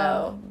Handmaid's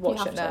Tale,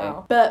 watch it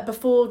now. But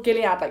before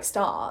Gilead like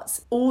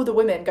starts, all the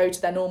women go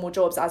to their normal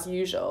jobs as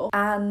usual,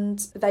 and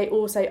they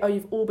all say, oh,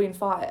 you've all been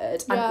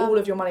fired, and all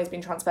of your money has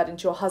been transferred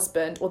into your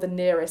husband or the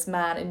nearest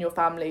man in your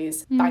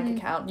family's bank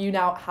account. You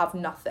now have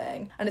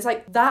nothing. And it's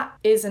like, that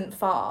isn't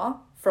far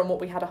from what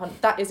we had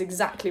that is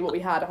exactly what we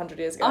had 100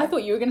 years ago. I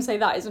thought you were going to say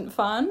that isn't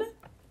fun.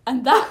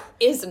 And that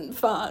isn't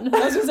fun. I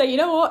was going to say, you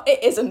know what?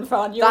 It isn't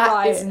fun. You're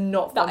right. That is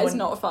not fun. That is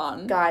not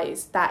fun.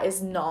 Guys, that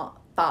is not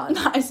fun.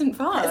 That isn't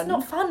fun. It's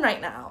not fun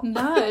right now.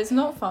 No, it's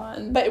not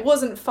fun. But it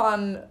wasn't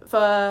fun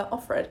for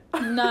Offred.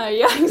 No,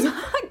 yeah,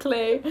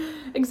 exactly.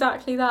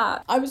 Exactly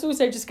that. I was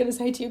also just going to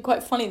say to you,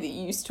 quite funny that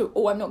you used to,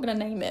 I'm not going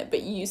to name it,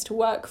 but you used to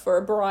work for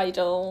a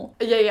bridal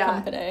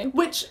company.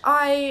 Which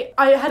I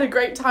had a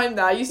great time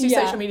there. I used to do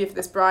social media for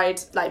this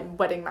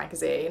wedding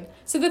magazine.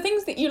 So the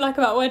things that you like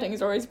about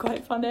weddings are always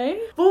quite funny.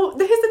 Well,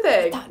 here's the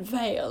thing. That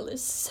veil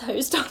is so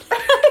stunning.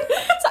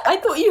 So I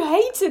thought you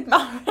hated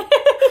marriage.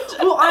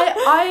 Well,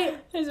 I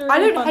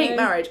don't funny. hate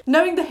marriage.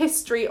 Knowing the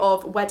history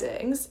of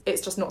weddings,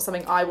 it's just not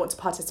something I want to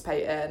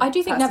participate in. I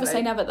do think never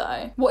say never,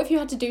 though. What if you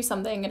had to do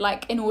something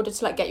like in order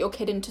to like get your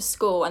kid into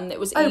school and it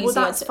was easier? Oh, well,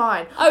 that's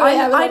fine. Oh,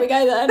 yeah, well, there we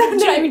go then. Do you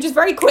know what I mean? Just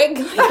very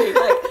quickly,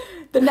 like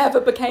the never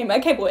became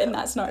okay. Well, in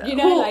that scenario, you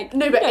know, well, like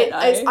no, but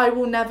I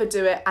will never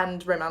do it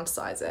and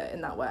romanticize it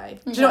in that way.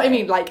 Do you know what I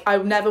mean? Like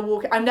I'm never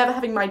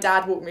having my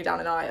dad walk me down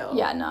an aisle.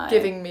 Yeah, no.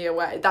 Giving me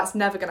away. That's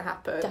never going to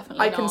happen.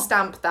 Definitely I can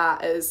stamp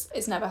that as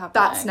it's never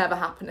happening. That's never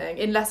happening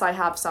unless I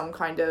have some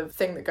kind of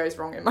thing that goes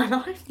wrong in my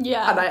life.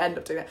 Yeah, and I end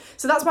up doing it.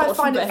 So that's why I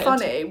find it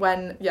funny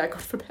when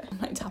God forbid. I'm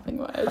like tapping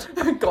word.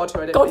 God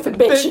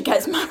forbid she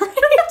gets married.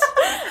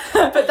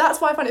 But that's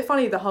why I find it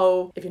funny, the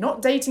whole, if you're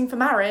not dating for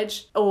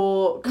marriage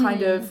or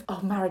kind of,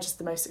 marriage is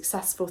the most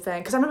successful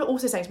thing. Because I remember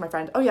also saying to my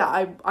friend,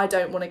 I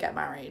don't want to get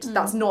married.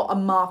 That's not a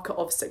marker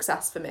of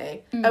success for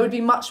me. It would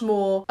be much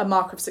more a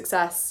marker of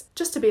success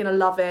just to be in a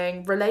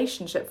loving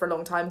relationship for a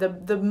long time.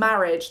 The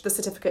marriage, the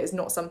certificate is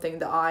not something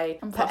that I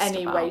put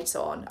any weight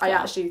on. I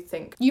actually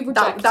think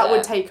that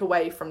would take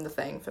away from the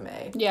thing for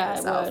me. Yeah,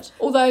 it would.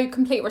 Although,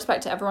 complete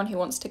respect to everyone who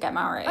wants to get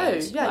married. Oh,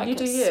 yeah, like, you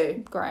do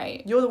you.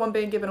 Great. You're the one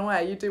being given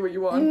away. You do what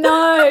you want.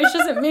 No, she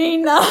doesn't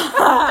mean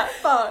that.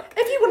 Fuck.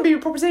 If you want to be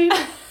your property,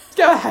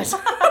 go ahead.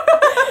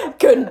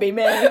 Couldn't be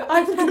me.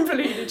 I'm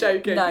completely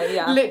joking. No,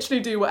 yeah.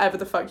 Literally do whatever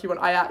the fuck you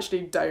want. I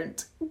actually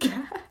don't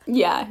care.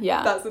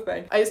 Yeah. That's the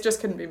thing. It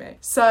just couldn't be me.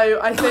 So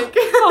I think...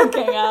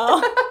 Fucking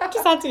hell.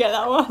 Just had to get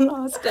that one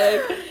last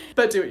dig.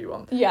 But do what you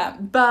want. Yeah.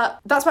 But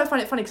that's why I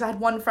find it funny, because I had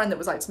one friend that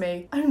was like to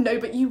me, oh no,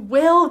 but you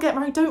will get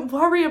married, don't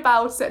worry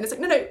about it. And it's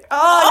like, no, you're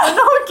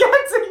not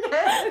getting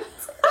it.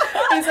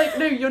 It's like,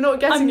 no, you're not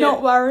getting it. I'm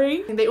not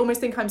worried. And they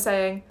almost think I'm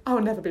saying, I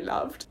will never be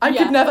loved. I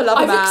could never love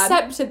a man. I've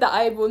accepted that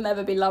I will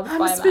never be loved by a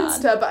man. I'm a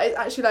spinster, but it's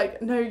actually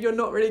like, no, you're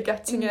not really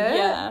getting it.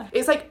 Yeah.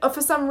 It's like,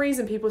 for some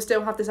reason, people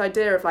still have this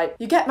idea of like,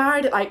 you get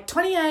married at like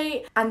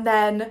 28 and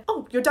then,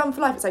 you're done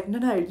for life. It's like,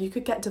 no, you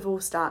could get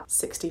divorced at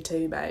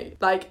 62, mate.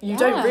 Like, you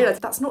don't realise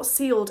that's not not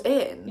sealed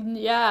in.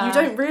 Yeah. You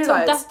don't realise.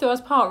 So death do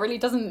us part really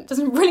doesn't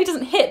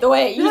hit the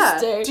way it used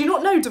to. Do you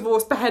not know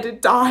divorce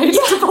beheaded died,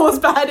 divorce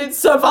beheaded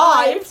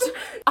survived?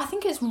 I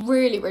think it's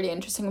really, really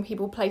interesting when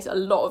people place a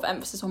lot of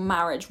emphasis on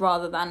marriage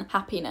rather than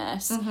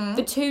happiness.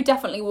 The two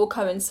definitely will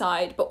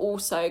coincide, but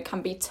also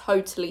can be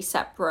totally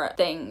separate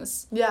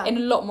things. Yeah. In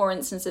a lot more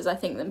instances, I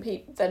think,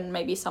 than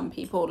maybe some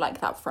people,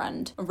 like that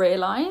friend,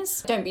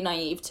 realise. Don't be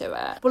naive to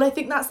it. Well, I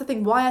think that's the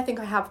thing. Why I think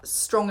I have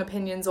strong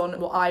opinions on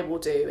what I will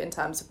do in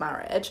terms of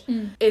marriage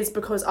is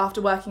because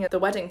after working at the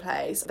wedding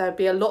place, there'd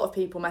be a lot of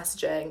people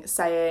messaging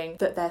saying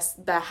that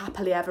their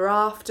happily ever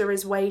after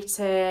is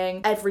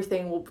waiting,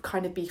 everything will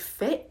kind of be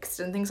fixed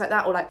and things like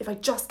that, or like, if I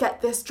just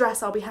get this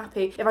dress I'll be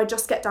happy, if I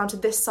just get down to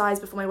this size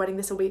before my wedding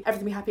everything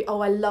will be happy,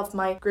 oh I love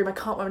my groom, I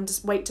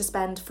can't wait to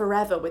spend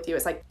forever with you.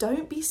 It's like,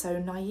 don't be so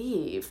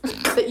naive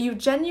that you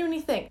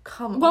genuinely think,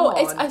 come on. Well,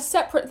 it's a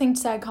separate thing to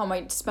say I can't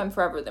wait to spend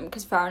forever with them,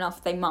 because fair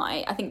enough, they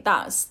might. I think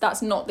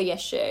that's not the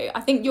issue.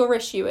 I think your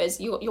issue is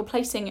you're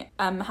placing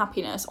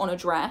happiness on a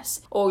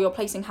dress, or you're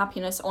placing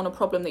happiness on a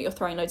problem that you're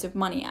throwing loads of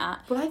money at.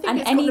 Well, I think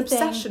it's got an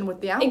obsession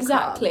with the outcome.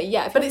 Exactly,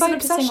 yeah. But it's an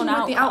obsession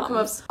with the outcome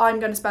of, I'm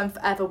going to spend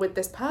forever with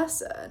this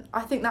person.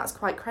 I think that's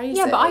quite crazy.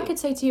 Yeah, but I could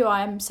say to you,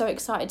 I am so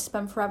excited to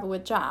spend forever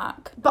with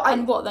Jack.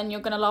 And what, then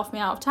you're going to laugh me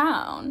out of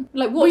town?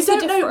 Like, what's the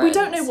difference? We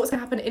don't know what's going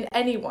to happen in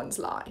anyone's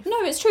life.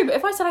 No, it's true, but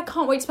if I said I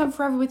can't wait to spend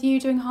forever with you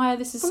doing Hire,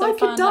 this is so fun. I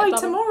could die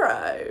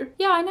tomorrow.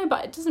 Yeah, I know,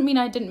 but it doesn't mean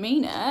I didn't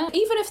mean it.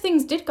 Even if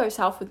things did go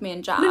south with me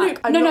and Jack.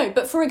 No,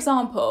 but for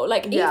example,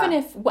 like, even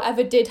if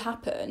whatever did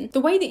happen, the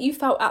way that you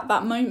felt at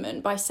that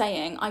moment by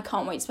saying, I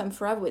can't wait to spend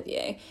forever with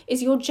you,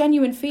 is your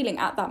genuine feeling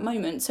at that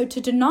moment. So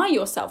to deny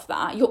yourself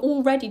that, you're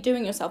already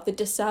doing yourself the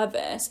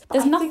disservice.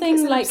 There's nothing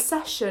it's like... an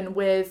obsession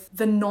with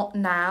the not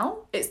now.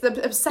 It's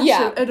the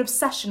obsession, an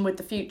obsession with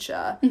the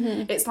future.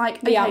 It's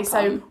like, okay,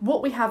 so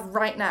what we have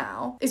right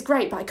now is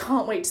great, but I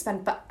can't wait to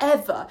spend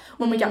forever.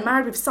 When we get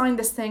married, we've signed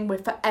this thing, we're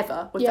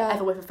forever. We're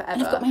forever.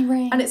 And I've got my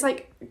ring. And it's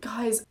like,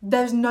 guys,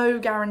 there's no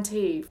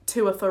guarantee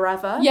to a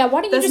forever. Yeah,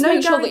 why don't you just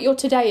make sure that your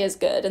today is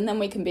good, and then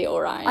we can be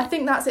all right? I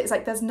think that's it. It's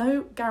like, there's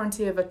no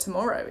guarantee of a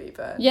tomorrow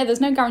even. Yeah,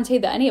 there's no guarantee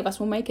that any of us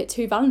will make it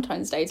to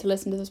Valentine's Day to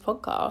listen to this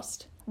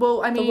podcast.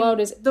 Well, I mean, the world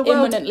is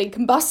imminently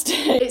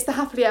combusting. It's the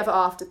happily ever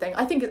after thing.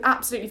 I think it's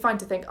absolutely fine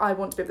to think, I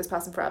want to be with this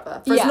person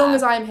forever. For as long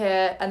as I'm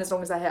here, and as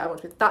long as they're here, I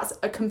want to be. That's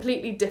a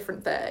completely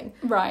different thing.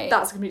 Right.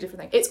 That's a completely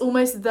different thing. It's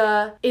almost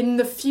in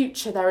the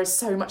future, there is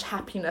so much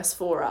happiness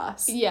for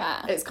us.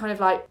 Yeah. It's kind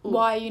of like, ooh.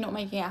 Why are you not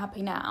making it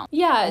happy now?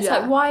 Yeah, it's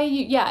like, why are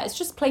you... Yeah, it's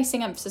just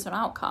placing emphasis on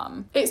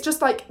outcome. It's just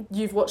like,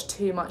 you've watched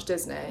too much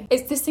Disney.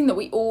 It's this thing that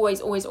we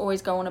always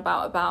go on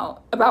about,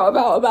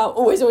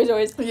 always.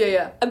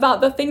 Yeah.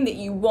 About the thing that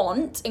you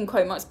want, in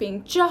quote marks,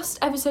 being just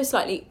ever so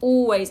slightly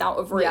always out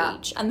of reach.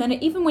 Yeah. And then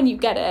even when you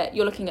get it,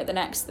 you're looking at the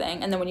next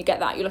thing. And then when you get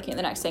that, you're looking at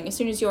the next thing. As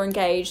soon as you're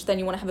engaged, then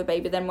you want to have a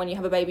baby. Then when you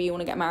have a baby, you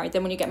want to get married.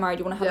 Then when you get married,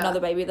 you want to have another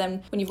baby.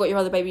 Then when you've got your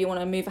other baby, you want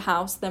to move a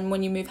house. Then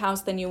when you move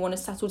house, then you want to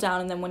settle down.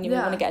 And then when you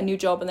want to get a new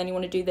job, and then you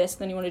want to do this,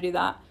 and then you want to do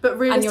that. But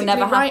realistically, and you're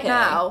never right happy.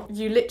 now,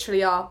 you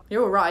literally are,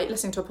 you're all right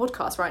listening to a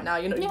podcast right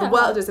now. The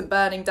world isn't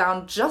burning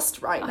down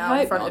just right now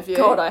in front of you.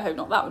 God, I hope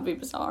not. That would be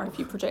bizarre if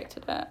you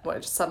predicted it. Well,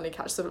 it just suddenly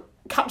catches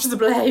a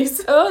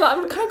blaze. Oh, that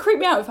would kind of creep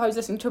me out if I was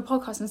listening to a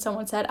podcast and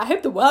someone said, I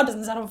hope the world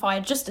doesn't set on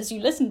fire just as you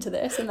listen to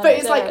this. And then but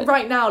it's like,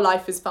 right now,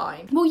 life is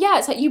fine. Well, yeah,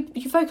 it's like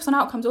you focus on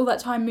outcomes all that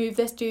time, move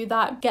this, do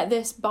that, get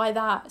this, buy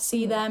that,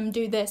 see them,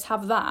 do this,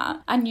 have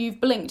that, and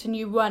you've blinked and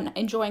you weren't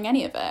enjoying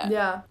any of it.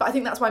 Yeah, but I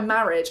think that's why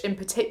marriage in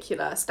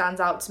particular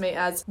stands out to me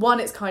as, one,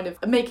 it's kind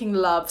of making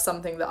love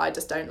something that I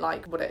just don't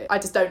like I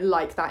just don't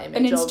like that image.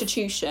 An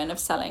institution of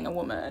selling a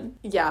woman.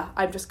 Yeah,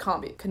 I just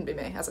couldn't be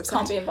me, as I've said.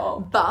 Can't be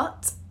involved.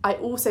 But I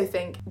also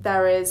think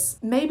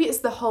maybe it's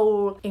the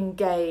whole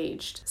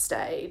engaged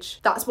stage.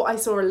 That's what I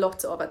saw a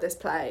lot of at this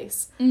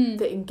place.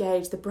 The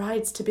engaged, the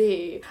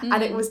brides-to-be.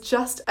 And it was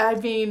just, I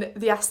mean,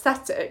 the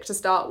aesthetic to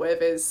start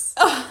with is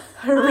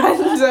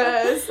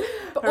horrendous.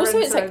 But also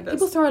it's like,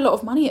 people throw a lot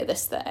of money at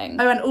this thing.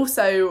 Oh, and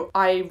also,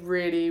 I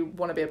really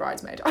want to be a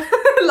bridesmaid.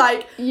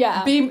 Like,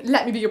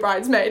 let me be your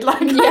bridesmaid.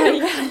 Like,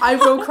 I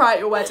will cry at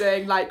your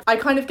wedding. Like, I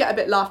kind of get a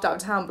bit laughed out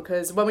of town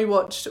because when we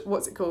watched,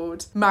 what's it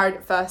called? Married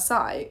at First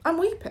Sight, I'm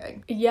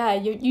weeping. Yeah,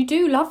 you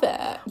do love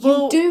it.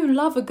 You do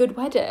love a good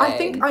wedding. I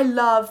think I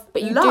love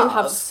But you do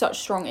have such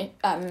strong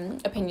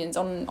opinions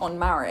on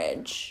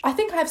marriage. I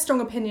think I have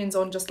strong opinions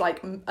on just,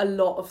 like, a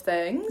lot of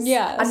things.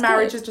 Yeah, and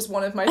marriage is just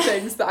one of my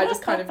things that I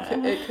just kind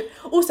of...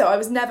 Also, I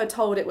was never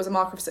told it was a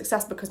mark of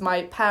success because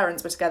my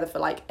parents were together for,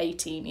 like,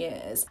 18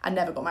 years and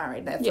never got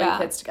married. They had 3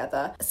 kids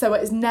together. So it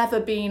has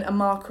never been a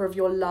marker of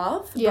your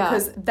love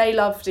because they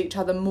loved each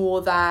other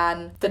more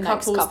than the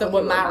couples that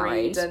were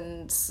married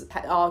and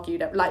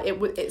argued. Like,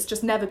 it's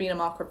just never been a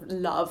marker of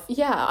love.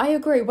 Yeah, I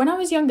agree. When I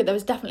was younger, there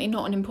was definitely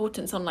not an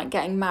importance on, like,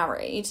 getting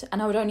married,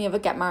 and I would only ever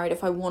get married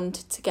if I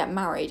wanted to get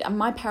married, and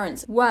my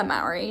parents were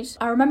married.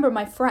 I remember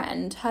my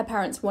friend, her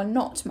parents were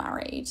not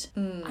married,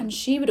 and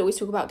she would always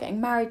talk about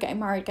getting married,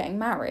 getting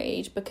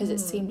married because it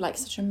seemed like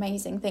such an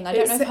amazing thing. I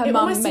don't know if her mum maybe... It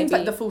almost seems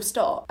like the full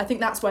stop. I think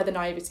that's where the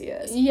naivety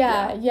is.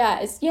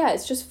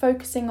 It's just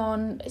focusing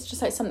on, it's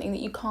just like something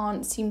that you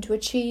can't seem to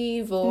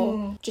achieve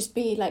or just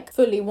be like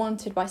fully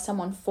wanted by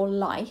someone for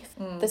life.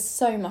 There's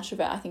so much of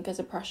it, I think, as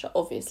a pressure,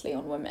 obviously,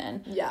 on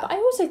women. Yeah. But I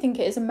also think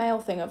it is a male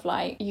thing of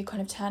like, you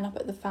kind of turn up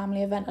at the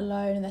family event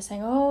alone and they're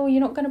saying, oh,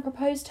 you're not going to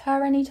propose to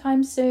her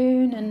anytime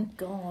soon. And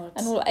God.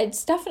 And all,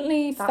 it's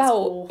definitely That's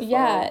felt awful.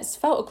 Yeah, it's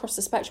felt across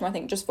the spectrum, I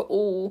think, just for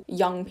all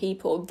young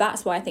people.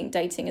 That's why I think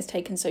dating is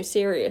taken so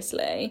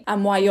seriously,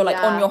 and why you're like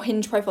on your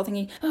Hinge profile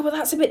thinking, oh, but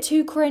that's a bit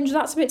too cringe,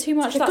 that's a bit too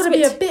much, that's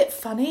a bit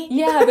funny.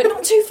 Yeah, but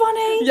not too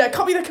funny. Yeah,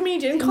 can't be the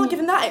comedian, can't give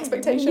him that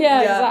expectation.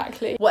 Yeah,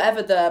 exactly.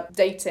 Whatever the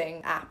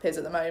dating app is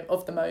at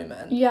the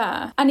moment.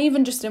 Yeah, and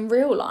even just in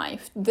real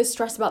life, the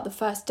stress about the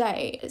first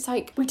date, it's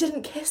like, we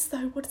didn't kiss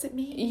though, what does it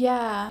mean?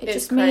 Yeah, it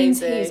just crazy.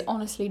 Means he's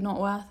honestly not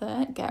worth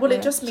it.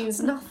 It just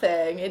means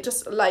nothing. It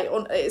just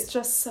it's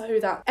just so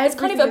that it's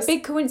kind of a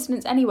big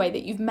coincidence anyway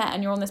that you've met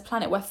and you're on this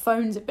planet where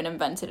phones have been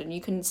invented and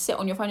you can sit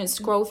on your phone and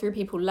scroll through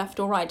people left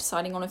or right,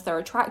 deciding on if they're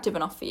attractive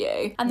enough for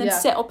you, and then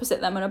sit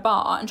opposite them in a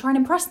bar and try and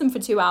impress them for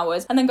 2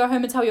 hours, and then go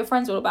home and tell your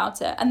friends all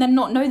about it, and then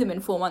not know them in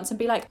 4 months and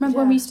be like, remember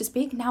when we used to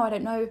speak? Now I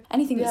don't know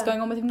anything that's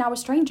going on with him. Now we're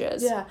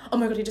strangers. Yeah. Oh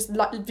my God, he just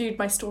viewed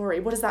my story.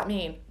 What does that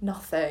mean?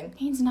 Nothing.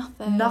 It means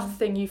nothing.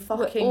 Nothing, you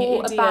fucking we're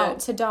all idiot. About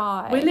to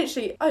die. We're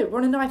literally, we're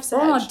on a knife's edge.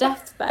 We're on our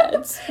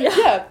deathbeds.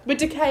 Yeah. We're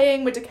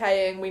decaying,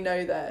 we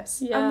know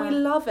this. Yeah. And we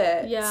love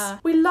it. Yeah.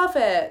 We love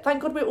it.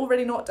 Thank God we're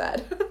already not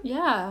dead.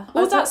 Yeah.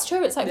 Well, that's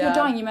true. It's like, if you're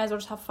dying, you may as well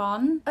just have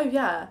fun. Oh,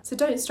 yeah. So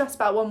don't stress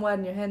about one word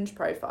in your Hinge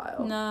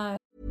profile. No.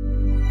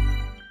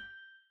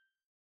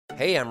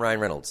 Hey, I'm Ryan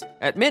Reynolds.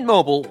 At Mint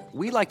Mobile,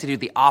 we like to do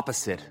the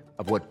opposite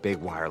of what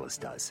Big Wireless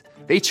does.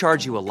 They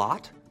charge you a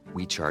lot,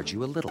 we charge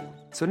you a little.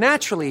 So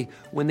naturally,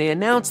 when they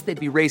announced they'd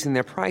be raising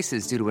their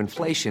prices due to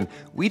inflation,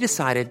 we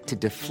decided to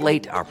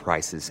deflate our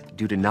prices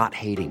due to not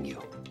hating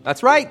you.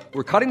 That's right.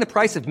 We're cutting the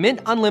price of Mint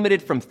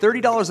Unlimited from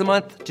 $30 a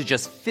month to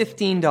just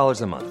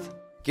 $15 a month.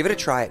 Give it a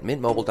try at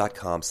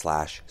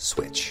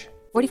mintmobile.com/switch.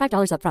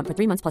 $45 up front for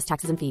 3 months plus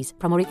taxes and fees.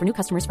 Promo rate for new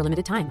customers for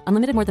limited time.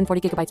 Unlimited more than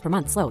 40 gigabytes per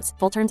month. Slows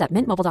full terms at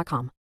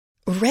mintmobile.com.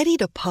 Ready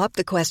to pop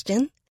the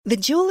question? The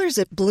jewelers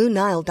at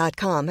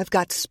BlueNile.com have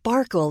got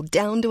sparkle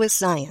down to a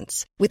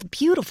science with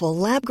beautiful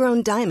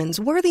lab-grown diamonds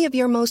worthy of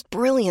your most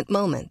brilliant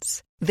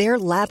moments. Their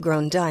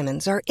lab-grown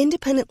diamonds are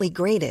independently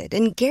graded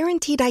and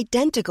guaranteed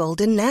identical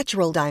to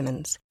natural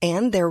diamonds,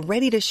 and they're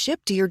ready to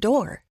ship to your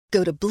door.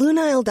 Go to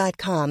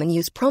BlueNile.com and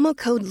use promo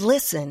code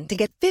LISTEN to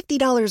get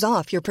 $50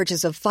 off your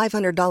purchase of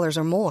 $500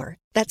 or more.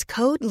 That's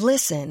code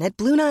LISTEN at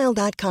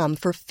BlueNile.com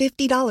for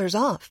 $50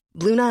 off.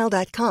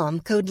 BlueNile.com,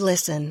 code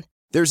LISTEN.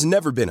 There's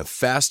never been a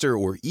faster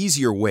or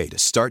easier way to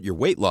start your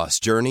weight loss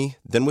journey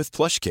than with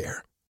PlushCare.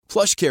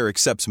 PlushCare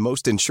accepts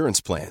most insurance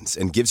plans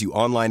and gives you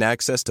online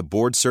access to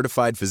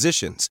board-certified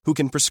physicians who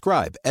can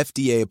prescribe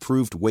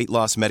FDA-approved weight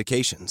loss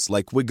medications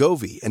like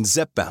Wegovy and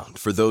Zepbound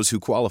for those who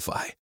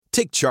qualify.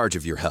 Take charge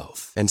of your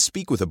health and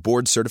speak with a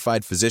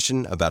board-certified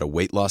physician about a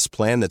weight loss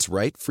plan that's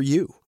right for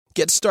you.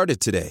 Get started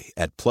today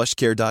at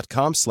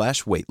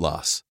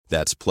plushcare.com/weight-loss.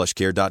 That's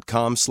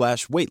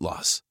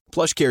plushcare.com/weight-loss.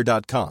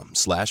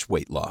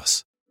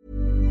 plushcare.com/weight-loss.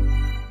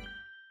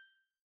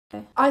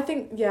 I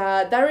think,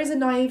 there is a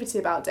naivety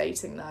about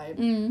dating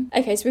though.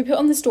 Okay, so we put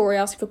on the story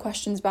asking for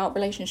questions about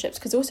relationships,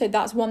 because also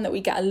that's one that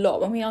we get a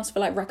lot when we ask for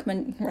like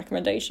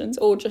recommendations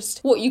or just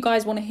what you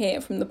guys want to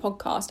hear from the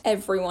podcast.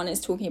 Everyone is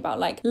talking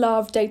about like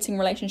love, dating,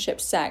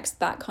 relationships, sex,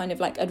 that kind of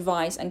like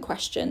advice and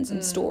questions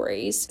and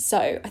stories. So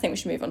I think we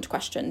should move on to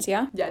questions,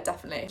 yeah? Yeah,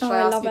 definitely. Shall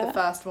I ask you the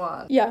first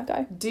one? Yeah,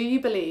 go. Do you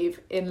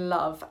believe in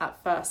love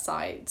at first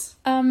sight?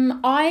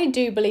 I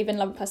do believe in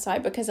love at first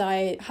sight because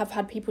I have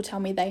had people tell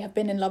me they have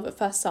been in love at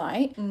first sight.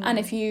 And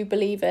if you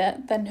believe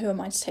it, then who am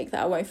I to take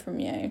that away from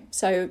you?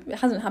 So it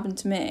hasn't happened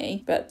to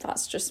me, but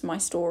that's just my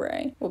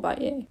story. What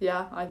about you?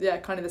 Yeah,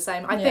 kind of the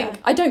same. I think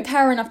I don't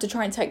care enough to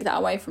try and take that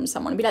away from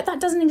someone and be like, that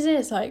doesn't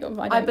exist. Like,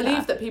 I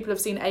believe that people have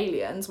seen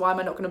aliens. Why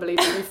am I not going to believe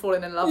that we've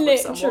fallen in love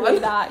with someone? Literally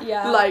that,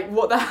 yeah. Like,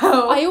 what the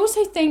hell? I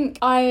also think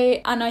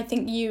I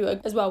think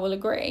you as well will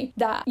agree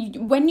that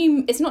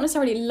it's not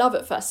necessarily love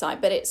at first sight,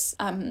 but it's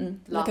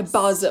like a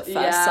buzz at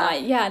first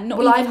sight. Yeah, not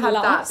even I've had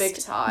lust. that big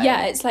time.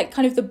 Yeah, it's like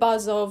kind of the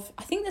buzz of,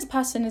 I think this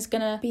person is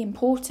going to be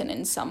important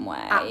in some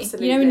way.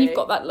 Absolutely. You know, when you've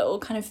got that little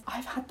kind of...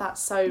 I've had that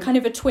so... kind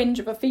of a twinge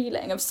of a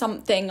feeling of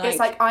something like... It's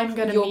like, I'm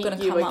going to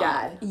meet you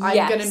again. Yes.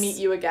 I'm going to meet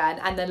you again.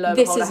 And then lo and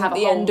this behold, I have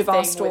the a whole end of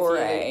our thing story.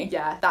 with you.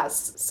 Yeah,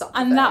 that's such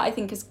And that, I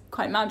think, is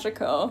quite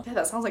magical. Yeah,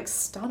 that sounds like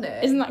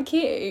stunning. Isn't that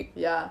cute?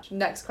 Yeah.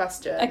 Next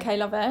question. Okay,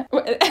 love it.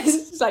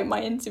 It's like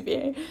my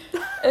interview.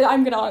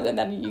 I'm going to answer and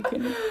then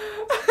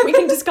we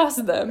can discuss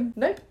them.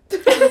 Nope.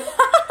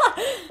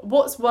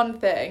 What's one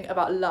thing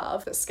about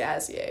love that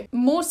scares you?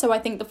 More so, I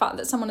think the fact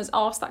that someone has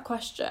asked that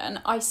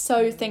question, I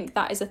so think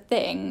that is a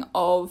thing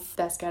of...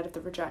 They're scared of the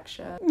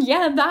rejection.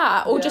 Yeah,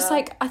 that. Or just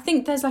like, I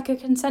think there's like a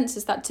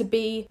consensus that to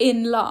be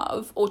in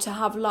love or to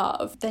have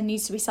love, there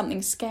needs to be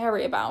something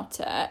scary about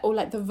it, or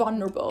like the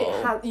vulnerable.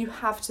 You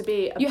have to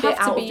be a bit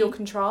out of your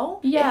control.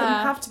 Yeah.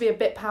 You have to be a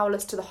bit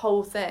powerless to the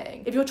whole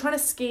thing. If you're trying to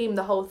scheme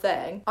the whole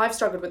thing, I've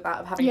struggled with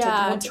that, of having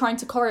trying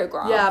to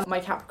choreograph. Yeah, my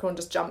Capricorn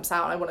just jumps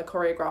out and I want to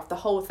choreograph the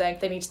whole thing.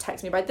 They need to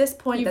text me by this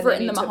point. You've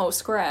written them a whole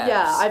script.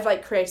 Yeah, I've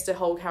like created a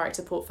whole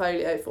character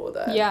portfolio for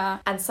them. Yeah.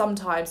 And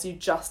sometimes you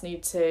just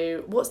need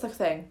to, what's the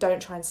thing?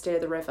 Don't try and steer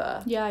the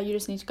river. Yeah, you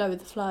just need to go with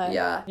the flow.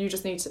 Yeah, you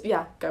just need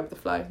to, go with the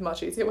flow.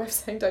 Much easier way of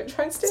saying don't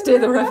try and steer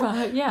the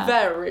river. Yeah.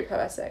 Very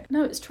poetic.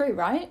 No, it's true,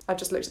 right? I've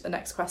just looked at the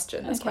next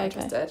question. That's quite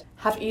interested.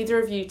 Have either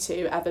of you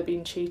two ever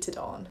been cheated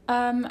on?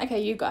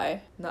 Okay, you go.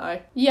 No.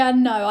 Yeah,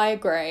 no, I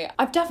agree.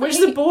 I've definitely...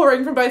 Which is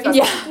boring from both of us.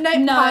 Yeah, no,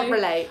 can't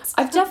relate.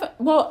 I've definitely...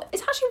 Well,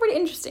 it's actually really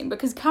interesting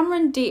because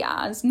Cameron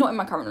Diaz, not in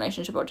my current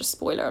relationship, I'll just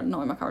spoiler,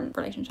 not in my current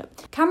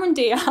relationship. Cameron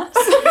Diaz,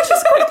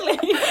 just quickly...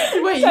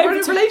 Wait, you're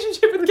in a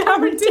relationship with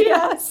Cameron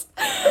Diaz?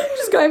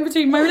 Just going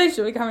between my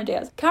relationship with Cameron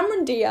Diaz.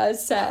 Cameron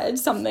Diaz said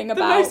something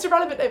about... The most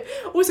irrelevant name.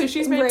 Also,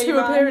 she's made really 2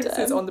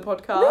 appearances on the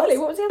podcast. Really?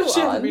 What was the other one? She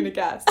hasn't been a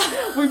guest.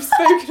 We've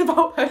spoken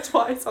about her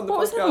twice on the podcast. What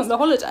was the one? The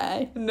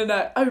holiday?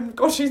 No. Oh my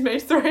god, she's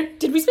made 3.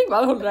 Did we speak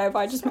about the holiday, or have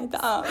I just made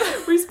that up?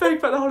 We spoke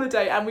about the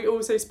holiday, and we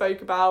also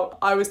spoke about...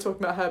 I was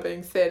talking about her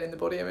being thin in the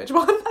body image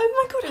one.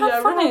 Oh my god,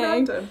 how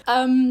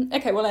funny.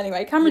 Okay, well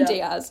anyway, Cameron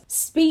Diaz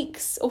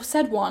speaks, or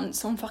said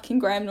once on fucking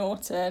Graham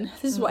Norton.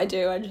 This is what I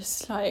do, I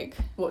just like...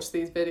 Watch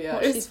these videos.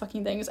 Watch these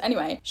fucking things.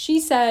 Anyway, she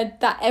said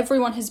that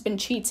everyone has been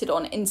cheated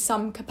on in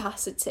some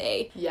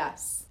capacity.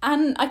 Yes.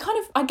 And I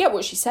get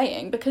what she's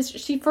saying, because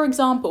she, for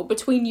example,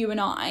 between you and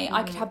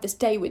I could have this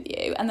day with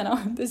you, and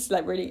then this is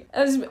like really,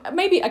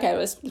 maybe, okay,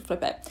 let's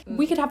flip it.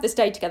 We could have this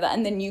day together,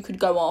 and then you could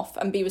go off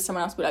and be with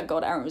someone else, be like,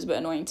 God, Erin was a bit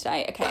annoying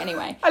today. Okay,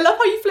 anyway. I love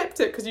how you flipped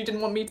it, because you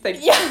didn't want me to think,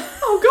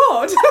 oh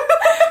God.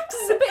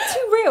 It's a bit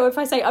too real if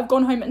I say I've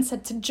gone home and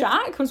said to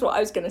Jack, was what I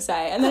was going to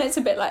say, and then it's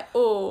a bit like,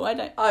 oh, I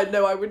don't... I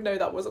know, I would know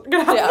that wasn't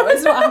going to happen. Yeah,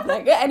 it's not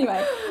happening.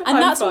 Anyway, and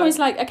that's almost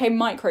like, okay,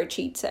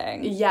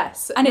 micro-cheating.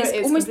 Yes. And it's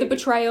almost the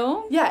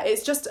betrayal. Yeah,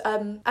 it's just,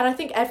 and I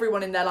think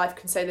everyone in their life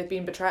can say they've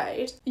been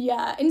betrayed.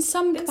 Yeah, in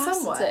some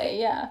way.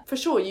 Yeah. For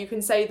sure, you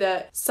can say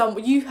that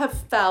you have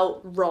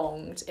felt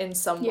wronged in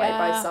some way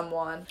by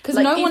someone. Because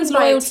like, no one's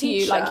loyal to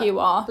you like you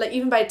are. Like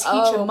even by a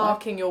teacher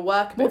marking your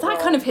work a bit that wrong.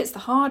 kind of hits the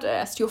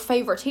hardest. Your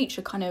favourite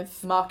teacher kind of...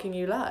 Marking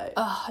you low.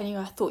 Oh,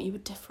 I thought you were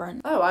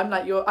different. Oh, I'm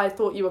like, I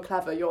thought you were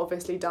clever. You're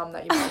obviously dumb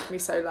that you marked me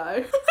so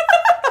low.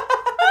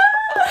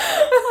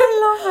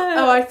 I love it.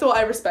 Oh, I thought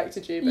I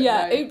respected you, but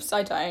no. Oops,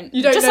 I don't.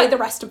 You don't just know... like the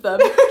rest of them.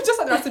 Just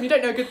like the rest of them. You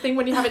don't know a good thing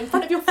when you have it in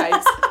front of your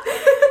face.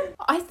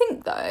 I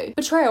think, though,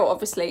 betrayal,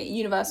 obviously,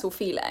 universal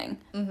feeling.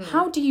 Mm-hmm.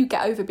 How do you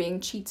get over being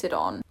cheated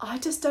on? I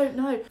just don't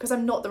know, because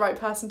I'm not the right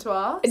person to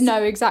ask.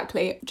 No,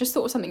 exactly. Just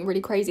thought of something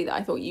really crazy that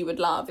I thought you would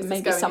love. And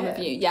maybe some of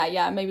you,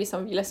 maybe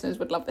some of you listeners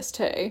would love this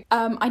too.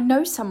 I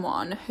know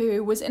someone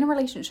who was in a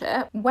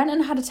relationship, went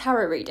and had a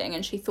tarot reading,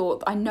 and she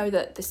thought, I know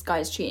that this guy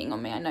is cheating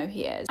on me, I know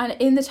he is. And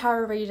in the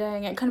tarot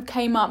reading, it kind of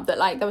came up that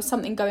like there was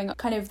something going on,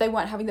 kind of they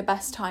weren't having the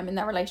best time in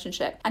their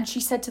relationship. And she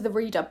said to the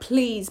reader,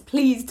 please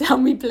tell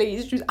me,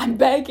 please. She was, I'm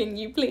begging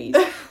you, please.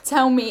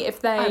 Tell me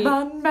if they... I'm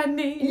on my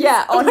knees.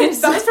 Yeah,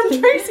 honestly. That's from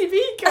Tracy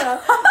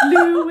Beaker.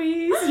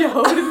 Louise, you're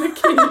holding the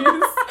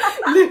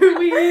keys.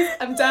 Louise,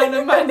 I'm down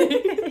on my knees.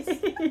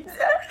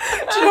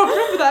 Do you not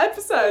remember that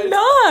episode?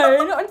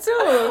 No, not at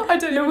all. I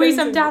don't know. Louise,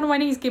 I'm down on my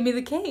knees, give me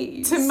the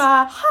keys. To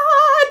my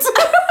heart.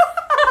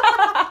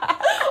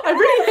 I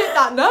really hit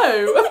that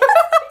note.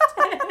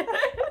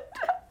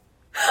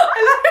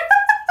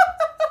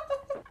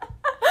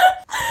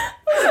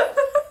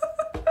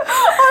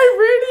 I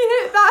really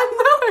hit that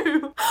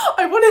note.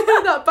 I want to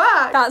hear that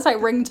back. That's like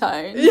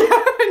ringtone. Yeah,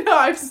 I know,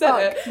 I've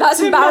said it. That's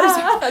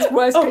embarrassing. That's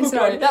worst case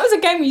scenario. That was a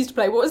game we used to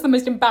play. What was the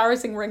most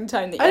embarrassing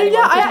ringtone that you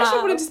anyone could have?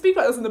 Actually wanted to speak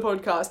about this on the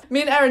podcast.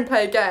 Me and Erin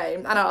play a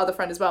game, and our other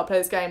friend as well play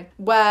this game,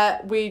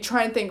 where we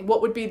try and think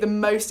what would be the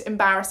most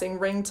embarrassing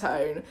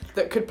ringtone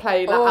that could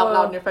play out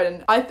loud on your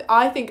phone. And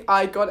I think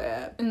I got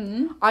it.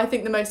 Mm. I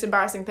think the most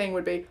embarrassing thing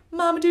would be,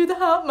 Mama do the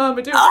heart,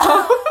 Mama do the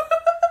heart.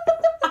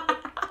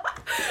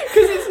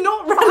 Because it's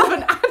not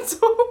relevant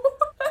at all.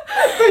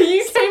 But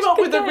you came up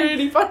with a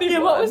really funny one. Yeah,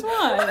 what was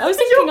mine? I was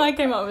thinking I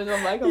came up with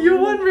one, but I can't Your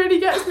remember. one really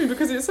gets me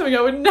because it's something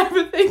I would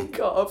never think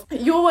of.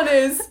 Your one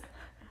is,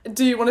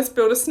 do you want to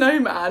build a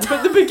snowman?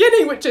 But the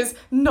beginning, which is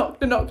knock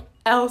the knock,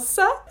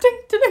 Elsa. Ding,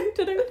 ding,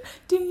 ding, ding.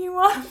 Do you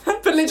want?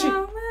 But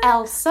literally,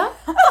 Elsa.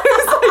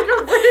 It's like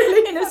a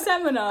really in a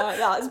seminar.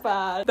 That's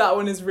bad. That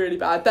one is really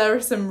bad. There are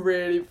some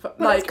really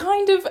like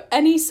kind of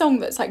any song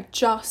that's like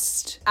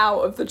just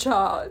out of the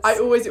charts. I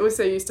always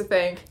also used to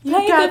think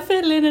play the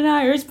fiddle in an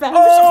Irish band.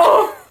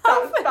 Oh,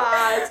 that's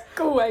bad.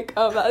 Go wake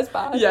up. That is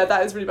bad. Yeah,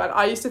 that is really bad.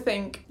 I used to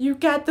think you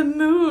get the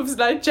moves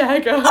like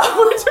Jagger.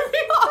 Would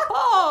be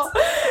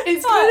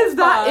It's kind of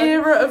that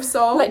era of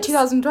songs. Like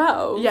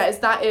 2012? Yeah, it's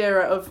that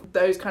era of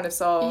those kind of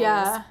songs.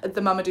 Yeah. I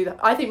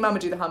think Mama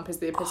Do the Hump is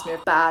the epitome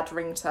of bad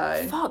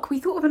ringtone. Fuck, we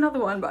thought of another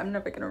one, but I'm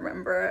never going to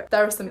remember it.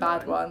 There are some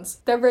bad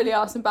ones. There really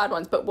are some bad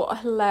ones, but what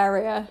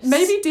hilarious.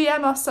 Maybe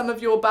DM us some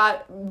of your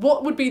bad...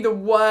 What would be the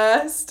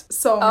worst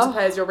song to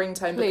play as your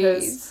ringtone? Please.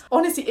 Because,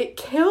 honestly, it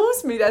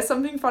kills me. There's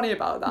something funny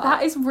about that.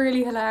 That is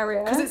really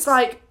hilarious. Because it's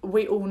like,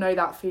 we all know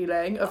that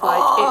feeling of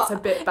like, it's a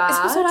bit bad. It's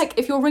also like,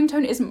 if your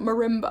ringtone isn't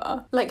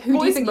marimba, like, who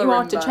do you think you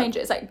are to change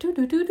it? It's like,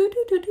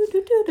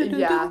 do-do-do-do-do-do-do-do-do-do.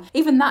 Yeah.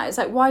 Even that, it's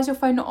like, why is your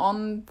phone not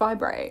on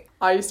vibrate?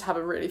 I used to have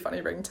a really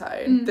funny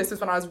ringtone. This was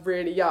when I was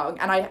really young.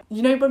 And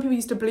you know when people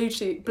used to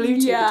Bluetooth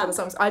each other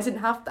songs? I didn't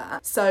have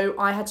that. So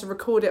I had to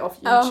record it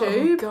off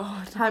YouTube. Oh,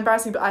 God. How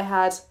embarrassing. But I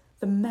had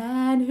The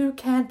Man Who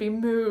Can't Be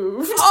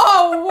Moved.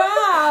 Oh,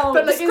 wow.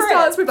 But like it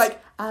starts with like,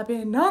 I've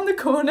been on the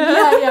corner.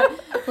 Yeah.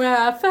 Where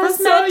I first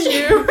saw met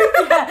you.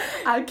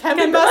 I came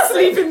in my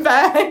sleeping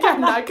bag.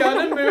 I'm not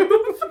gonna move.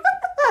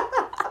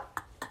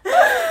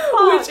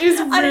 Which is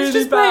really and it's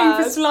just bad.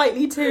 playing for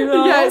slightly too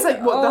long. Yeah, it's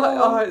like, what the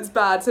hell? Oh, it's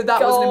bad. So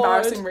that was an God.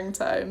 embarrassing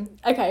ringtone.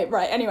 Okay,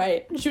 right,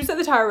 anyway. She was at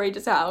the Tara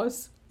Reid's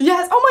house.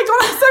 Yes. Oh my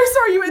God, I'm so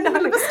sorry. You were in the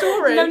middle of a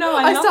story. No,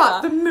 I love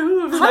start that. the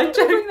moves. How did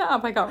you bring that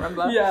up? I can't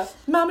remember. Yeah.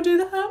 Mama Do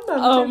the Hump.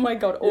 Oh my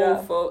God, Yeah.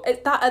 awful.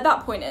 At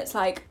that point, it's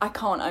like, I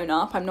can't own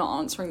up. I'm not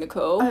answering the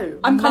call. Oh,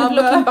 I'm kind of Mama-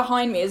 looking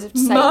behind me as if to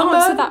say, Mama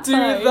answer that do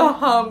phone. the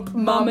hump.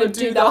 Mama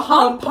do the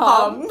hump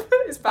hump.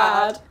 It's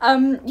bad.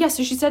 Yeah,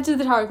 so she said to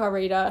the tarot card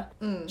reader,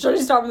 shall I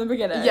start from the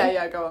beginning?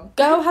 Yeah, go on.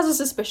 Girl has a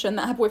suspicion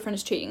that her boyfriend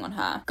is cheating on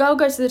her. Girl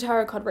goes to the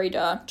tarot card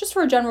reader just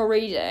for a general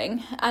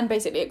reading, and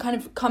basically it kind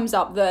of comes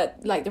up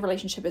that like the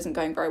relationship isn't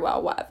going very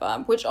well,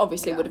 whatever, which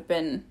obviously would have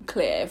been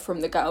clear from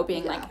the girl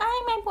being like,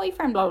 I'm my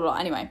boyfriend, blah, blah, blah.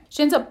 Anyway,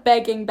 she ends up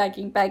begging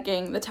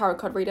the tarot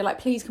card reader, like,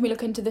 please, can we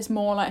look into this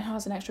more? Like, oh,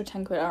 it's an extra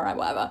 10 quid, all right,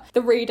 whatever.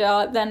 The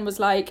reader then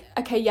was like,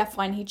 okay, yeah,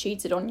 fine, he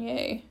cheated on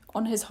you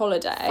on his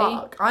holiday.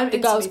 Fuck, I'm the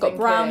girl's got instantly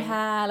brown thinking-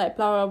 hair, like,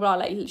 blah, blah,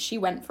 blah, like, she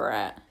went for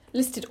it.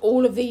 Listed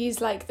all of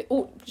these, like,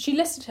 she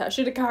listed her.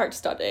 She did a character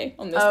study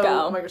on this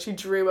girl. Oh my God, she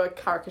drew a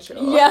caricature.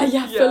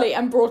 Yeah, fully,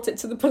 and brought it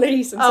to the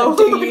police and said,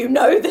 do you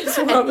know this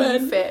woman?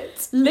 And he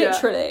fit.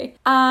 Literally.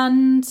 Yeah.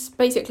 And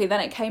basically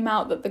then it came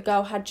out that the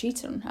girl had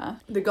cheated on her.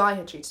 The guy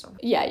had cheated on her.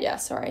 Yeah,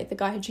 sorry. The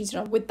guy had cheated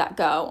on her with that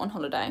girl on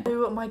holiday.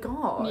 Oh my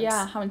God.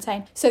 Yeah, how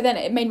insane. So then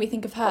it made me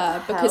think of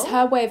her, because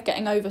her way of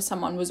getting over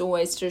someone was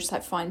always to just,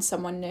 like, find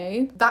someone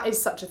new. That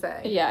is such a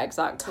thing. Yeah,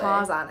 exactly.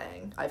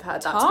 Tarzaning. I've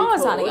heard that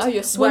Tarzaning. Oh,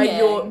 you're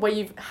swinging. Where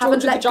you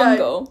haven't George of let the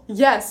Jungle. go.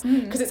 Yes,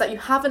 because it's like you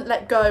haven't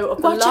let go of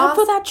the Watch last... out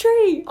for that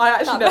tree. I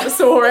actually never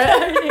saw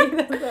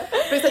it. But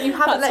it's like you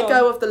haven't let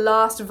go of the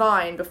last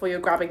vine before you're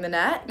grabbing the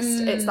next.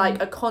 It's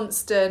like a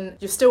constant,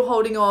 you're still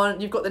holding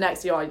on, you've got the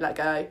next, you let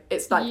go.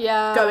 It's like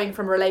going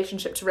from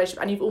relationship to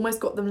relationship, and you've almost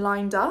got them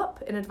lined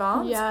up in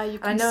advance. Yeah, you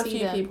can And I know a see few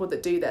them. people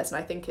that do this, and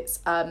I think it's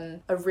a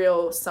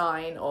real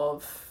sign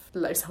of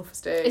low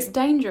self-esteem. It's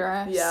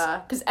dangerous. Yeah.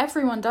 Because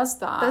everyone does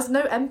that. There's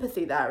no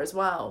empathy there as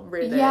well,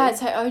 really. Yeah,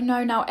 it's like, oh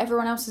no, now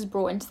everyone else is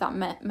brought into that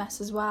mess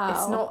as well.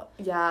 It's not,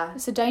 yeah.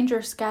 It's a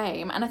dangerous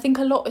game. And I think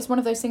it's one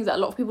of those things that a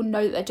lot of people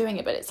know that they're doing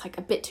it, but it's like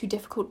a bit too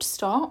difficult to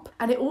stop.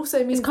 And it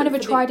also means it's kind of a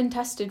for tried and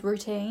tested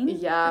routine.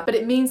 Yeah, but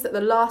it means that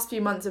the last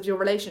few months of your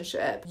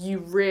relationship,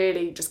 you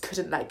really just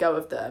couldn't let go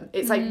of them.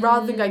 It's like,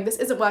 rather than going, this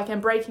isn't working, I'm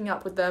breaking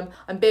up with them,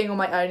 I'm being on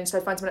my own until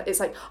I find someone else, it's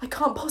like, I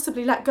can't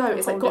possibly let go.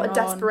 It's like got a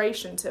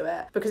desperation to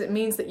it, because it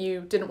means that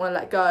you didn't want to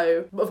let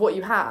go of what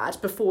you had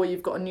before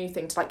you've got a new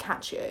thing to like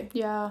catch you.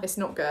 Yeah. It's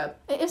not good.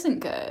 It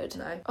isn't good.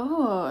 No.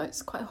 Oh,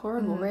 it's quite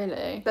horrible,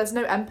 really. There's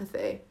no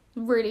empathy.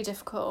 Really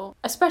difficult.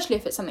 Especially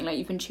if it's something like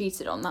you've been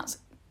cheated on. That's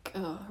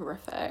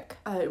horrific.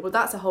 Oh, well,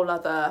 that's a whole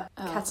other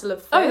kettle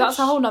of fish. Oh, that's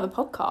a whole nother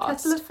podcast.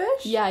 Kettle of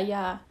fish?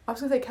 Yeah. I was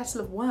going to say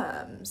kettle of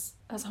worms.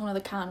 That's a whole other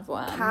can of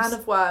worms. Can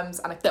of worms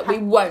and that we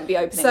won't be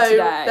opening so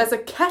today. There's a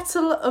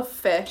kettle of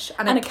fish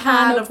and a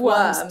can of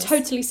worms. worms.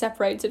 Totally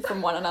separated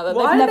from one another.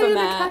 Why They've never are they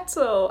met. in a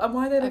kettle? And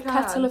why are they in a can?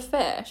 Kettle of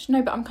fish.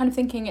 No, but I'm kind of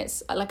thinking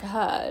it's like a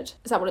herd.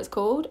 Is that what it's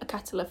called? A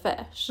kettle of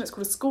fish. No, it's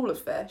called a school of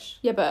fish.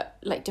 Yeah, but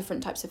like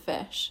different types of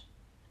fish.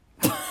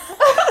 That's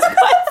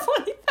quite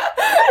funny.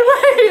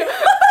 Wait.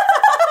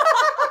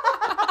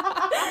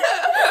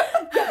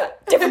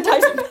 Different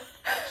types of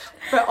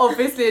But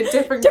obviously a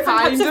different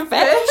kind types of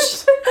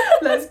fish.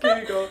 Let's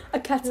Google. a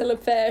kettle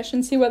of fish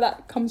and see where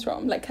that comes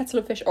from. Like kettle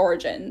of fish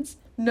origins.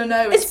 No,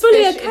 It's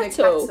fully a fish in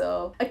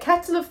kettle. A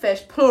kettle of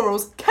fish,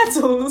 plurals,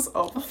 kettles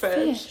of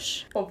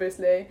Fish.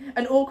 Obviously.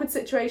 An awkward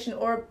situation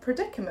or a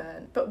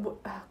predicament. But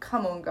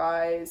come on,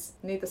 guys.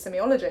 Need the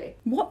semiology.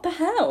 What the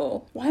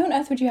hell? Why on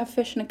earth would you have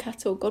fish in a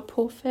kettle? God,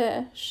 poor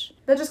fish.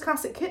 They're just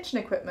classic kitchen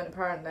equipment,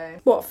 apparently.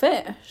 What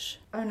fish?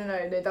 Oh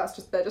no, that's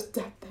just they're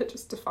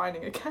just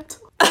defining a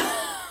kettle.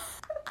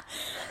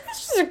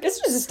 It's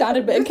just a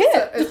standard bit of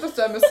kit. It's just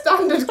a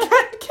standard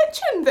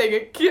kitchen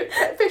thing.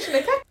 Fish in a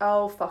kettle.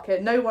 Oh, fuck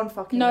it. No one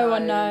fucking knows. No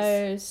one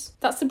knows.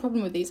 That's the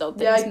problem with these old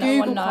things. No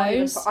one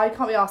knows. I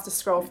can't be asked to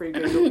scroll through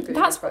Google.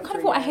 That's kind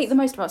of what I hate the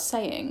most about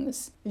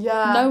sayings.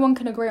 Yeah. No one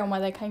can agree on where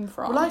they came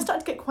from. Well, I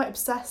started to get quite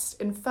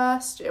obsessed in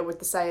first year with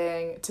the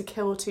saying, to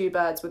kill two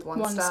birds with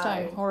one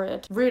stone.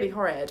 Horrid. Really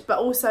horrid. But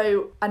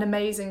also an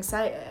amazing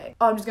saying.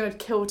 Oh, I'm just going to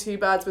kill two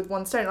birds with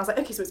one stone. And I was like,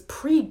 okay, so it's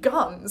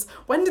pre-guns.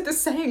 When did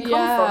this saying come from?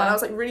 And I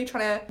was like really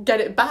trying to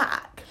get it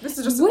back. This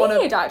is just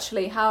weird,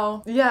 actually,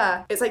 how...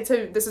 Yeah. It's like,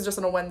 so this is just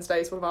on a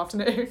Wednesday sort of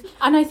afternoon.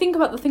 And I think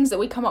about the things that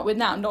we come up with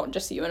now, not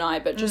just you and I,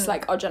 but just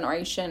like our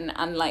generation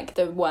and like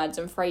the words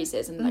and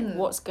phrases and like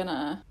what's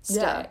gonna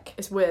stick. Yeah.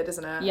 It's weird,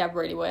 isn't it? Yeah,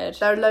 really weird.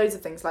 There are loads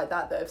of things like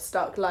that have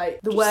stuck. Like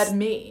the word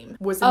meme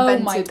was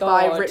invented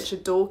by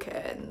Richard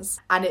Dawkins,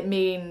 and it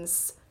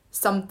means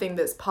something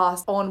that's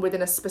passed on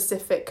within a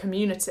specific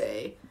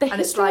community. The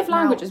history of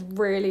language is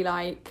really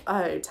like...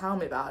 Oh, tell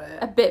me about it.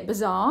 A bit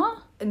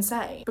bizarre.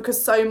 Insane,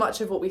 because so much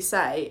of what we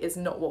say is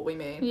not what we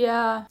mean.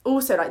 Yeah.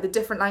 Also, like the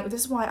different language.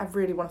 This is why I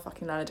really want to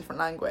fucking learn a different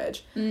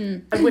language.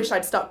 I wish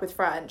I'd stuck with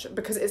French,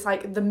 because it's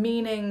like the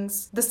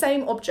meanings, the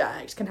same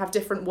object can have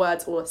different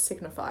words or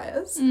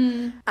signifiers,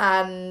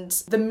 and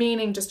the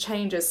meaning just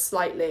changes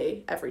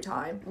slightly every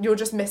time. You're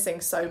just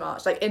missing so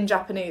much. Like in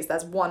Japanese,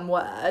 there's one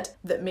word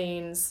that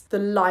means the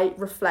light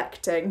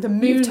reflecting, the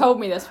moon. You've told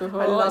me this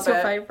before. I love What's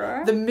your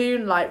favourite? The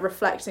moonlight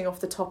reflecting off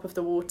the top of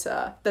the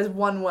water. There's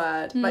one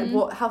word. Like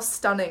what? How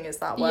stunning is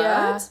that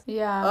word?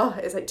 Yeah. Oh,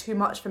 it's like too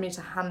much for me to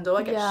handle.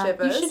 I get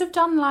shivers. You should have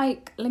done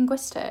like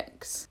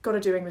linguistics. Gotta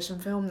do English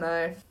and film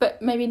though.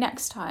 But maybe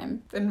next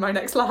time. In my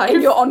next life.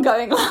 In your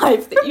ongoing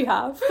life that you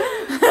have.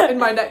 In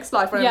my next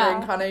life when I'm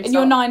reincarnated. In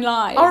your 9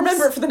 lives. I'll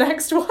remember it for the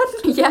next one.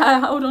 Yeah,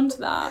 hold on to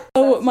that.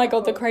 Oh my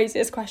god, the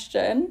craziest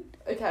question.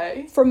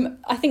 Okay. From,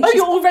 I think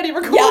you're already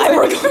recording? Yeah, I'm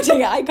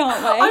recording it. I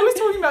can't wait. I was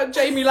talking about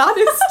Jamie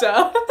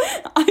Lannister.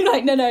 I'm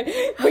like, no,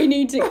 we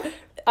need to...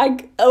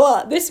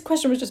 this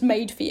question was just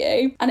made for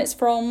you, and it's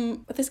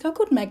from this girl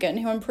called Megan,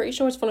 who I'm pretty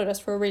sure has followed us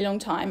for a really long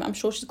time. I'm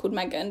sure she's called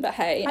Megan, but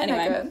hey, Hi, anyway.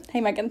 Megan.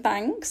 Hey Megan,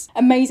 thanks.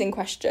 Amazing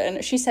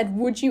question. She said,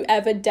 would you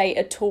ever date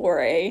a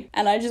Tory?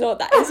 And I just thought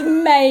that is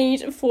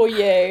made for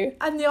you.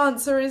 And the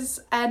answer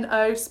is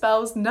NO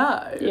spells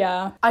no.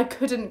 Yeah. I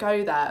couldn't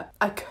go there.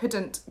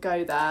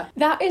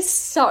 That is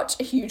such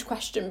a huge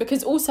question,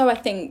 because also I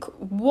think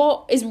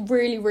what is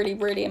really, really,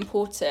 really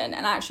important,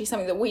 and actually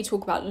something that we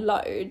talk about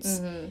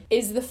loads,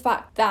 is the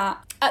fact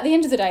that at the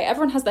end of the day,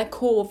 everyone has their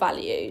core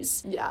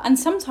values. Yeah. And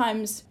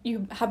sometimes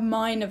you have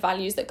minor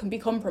values that can be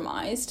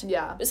compromised.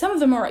 Yeah. But some of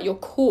them are at your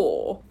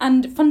core.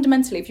 And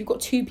fundamentally, if you've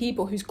got two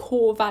people whose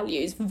core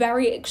values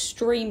very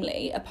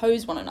extremely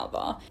oppose one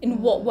another,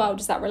 in what world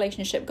is that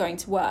relationship going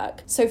to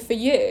work? So for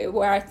you,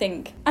 where I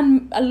think,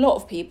 and a lot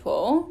of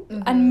people,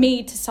 and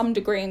me to some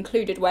degree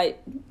included, where,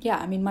 yeah,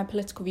 I mean, my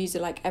political views are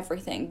like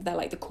everything. They're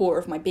like the core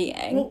of my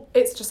being. Well,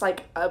 it's just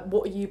like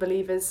what you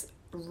believe is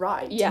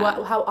right.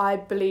 Yeah. How I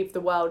believe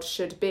the world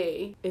should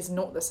be is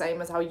not the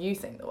same as how you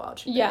think the world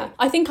should be. Yeah.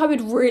 I think I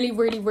would really,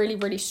 really, really,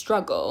 really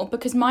struggle,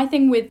 because my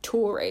thing with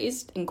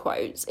Tories, in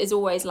quotes, is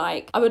always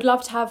like, I would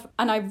love to have,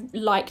 and I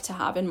like to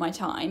have in my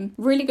time,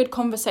 really good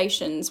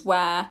conversations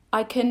where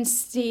I can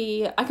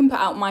put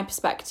out my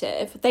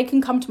perspective, they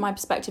can come to my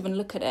perspective and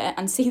look at it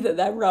and see that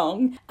they're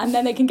wrong, and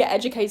then they can get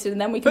educated, and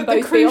then we can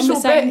both be on the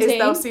same team. But the crucial bit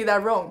is they'll see they're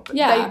wrong, but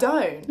they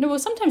don't. No, well,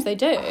 sometimes they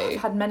do.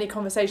 I've had many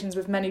conversations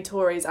with many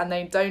Tories and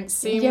they don't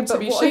seem to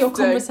be but what shifting. are your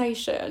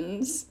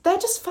conversations? They're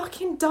just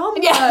fucking dumb.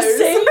 Yeah, see,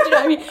 do you know what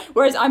I mean?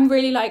 Whereas I'm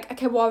really like,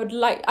 okay, well,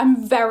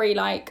 I'm very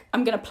like,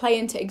 I'm going to play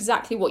into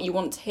exactly what you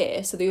want to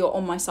hear so that you're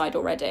on my side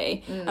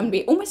already. I'm going to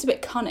be almost a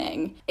bit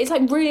cunning. It's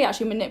like really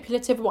actually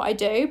manipulative what I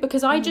do,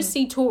 because I just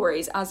see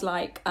Tories as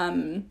like,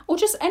 or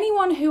just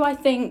anyone who I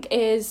think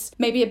is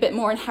maybe a bit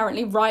more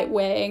inherently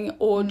right-wing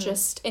or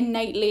just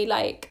innately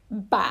like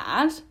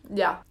bad.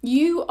 Yeah.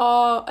 You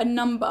are a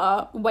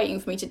number waiting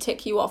for me to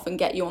tick you off and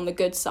get you on the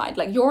good side.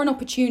 Like, you're an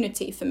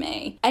opportunity for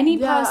me. Any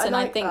person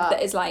I think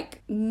that is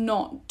like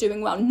not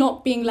doing well,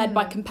 not being led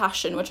by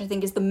compassion, which I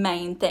think is the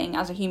main thing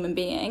as a human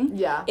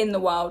being in the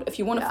world. If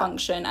you want to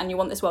function and you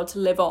want this world to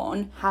live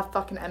on, have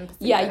fucking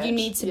empathy. Yeah, bitch. you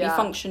need to be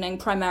functioning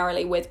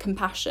primarily with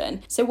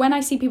compassion. So when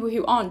I see people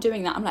who aren't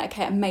doing that, I'm like,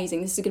 okay,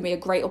 amazing. This is going to be a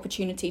great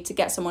opportunity to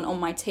get someone on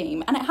my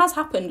team. And it has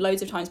happened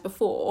loads of times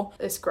before.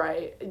 It's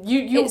great.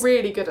 You're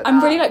really good at that.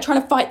 I'm really like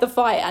trying to fight the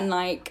fight and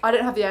like, I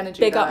don't have the energy.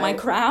 Big up my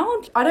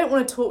crowd. I don't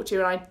want to talk to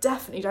you, and I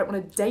definitely don't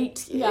want to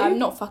date you. Yeah, I'm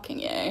not fucking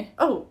you.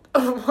 Oh,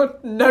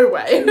 no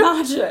way.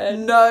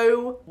 Imagine.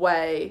 No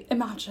way.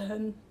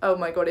 Imagine. Oh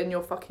my god, in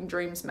your fucking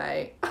dreams,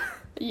 mate.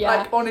 Yeah.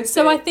 Like, honestly.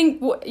 So I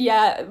think,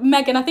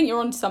 Megan, I think you're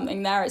onto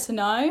something there. It's a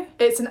no.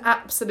 It's a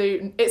no from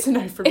me. It's a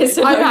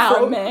no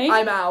from me.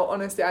 I'm out.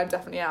 Honestly, I'm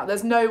definitely out.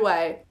 There's no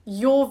way.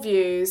 Your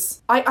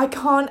views, I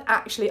can't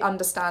actually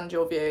understand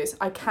your views.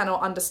 I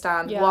cannot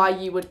understand why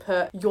you would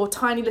put your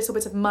tiny little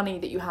bit of money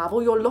that you have,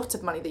 or your lot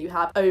of money that you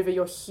have, over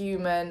your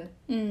human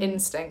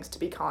instincts to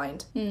be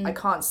kind. I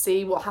can't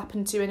see what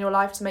happened to you in your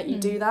life to make you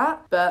do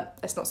that, but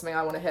it's not something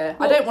I want to hear.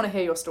 Well, I don't want to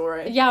hear your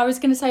story. Yeah, I was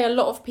going to say, a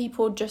lot of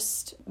people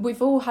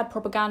we've all had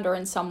propaganda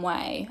in some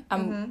way,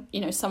 and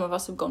you know, some of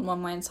us have gone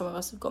one way and some of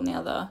us have gone the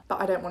other.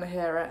 But I don't want to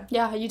hear it.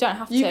 Yeah, you don't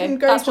have to.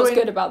 That's what's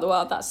good about the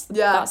world. That's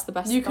the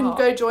best You can part.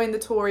 go join the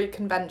Tory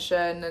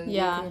convention, and you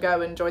can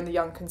go and join the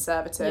Young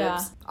Conservatives. Yeah.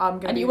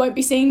 You won't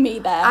be seeing me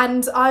there.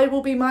 And I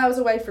will be miles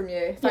away from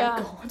you,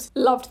 thank God.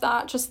 Loved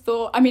that. Just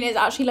thought, I mean, it's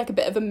actually like a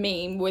bit of a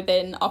meme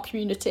within our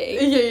community.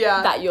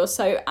 Yeah. That you're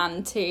so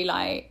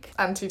anti-Tory.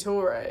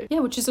 Yeah,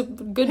 which is a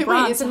good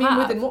brand Wait, it's a meme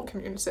within what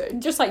community?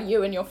 Just like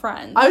you and your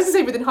friends. I was going to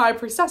say within High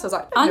Priestess. I was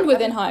like... And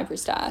within High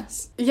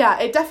Priestess. Yeah,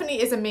 it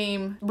definitely is a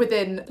meme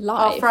within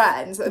our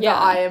friends that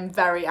I am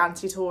very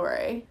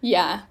anti-Tory.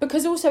 Yeah,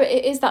 because also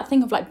it is that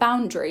thing of like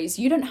boundaries.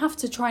 You don't have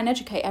to try and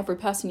educate every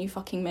person you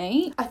fucking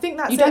meet. I think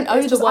that's You don't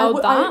owe the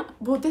world that.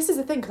 Well, this is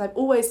the thing, because I've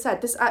always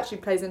said, this actually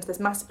plays into this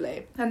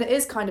massively, and it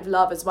is kind of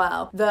love as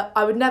well, that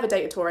I would never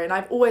date a Tory, and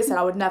I've always said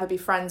I would never be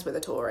friends with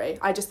a Tory.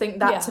 I just think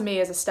that to me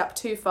is a step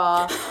too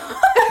far.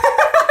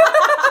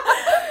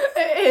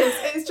 It is.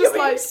 It's just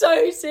You're being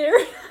so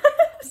serious.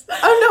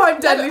 Oh no, I'm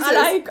deadly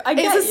serious. I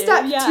get it's a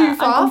step too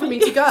far for me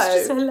to go.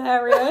 It's just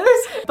hilarious.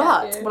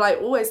 But, well, I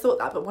always thought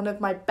that, but one of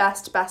my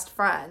best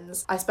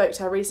friends, I spoke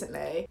to her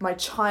recently, my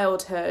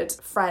childhood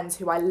friends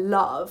who I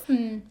love,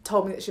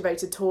 told me that she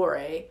voted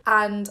Tory,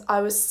 and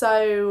I was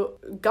so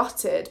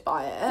gutted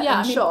by it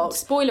and shocked.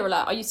 Spoiler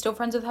alert, are you still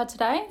friends with her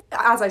today?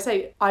 As I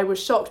say, I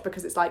was shocked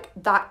because it's like,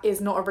 that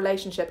is not a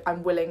relationship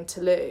I'm willing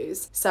to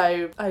lose.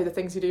 So, the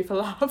things you do for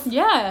love.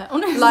 Yeah,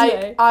 honestly.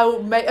 Like,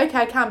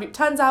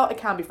 turns out I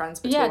can be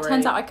friends with Tory. Yeah, it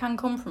turns out I can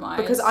compromise.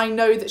 Because I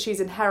know that she's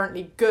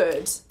inherently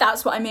good.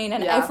 That's what I mean,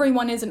 and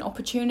everyone is an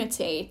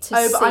opportunity to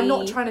see... but I'm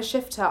not trying to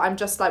shift her, I'm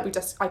just like,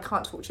 I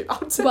can't talk to you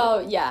about it.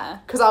 Well, yeah.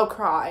 Because I'll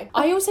cry.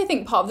 I also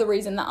think part of the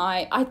reason that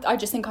I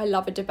just think I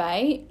love a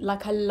debate,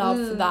 like I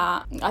love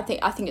that, I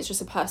think it's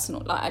just a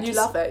personal, like You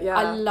love it, yeah.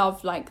 I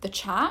love like the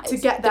chat. To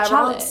get their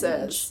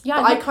answers.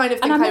 Yeah, but I kind of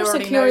think I'm I also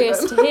already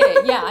curious know to them.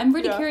 hear. Yeah, I'm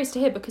really curious to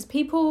hear, because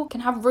people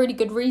can have really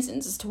good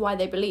reasons as to why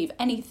they believe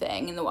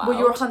anything in the world. Well,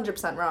 you're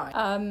 100%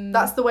 right.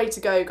 That's the way to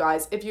go,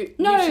 guys. If you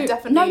should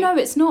definitely... No,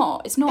 it's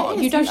not. It's not.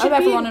 You don't owe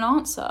everyone an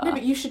answer. No,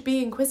 but you should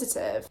be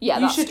inquisitive. Yeah,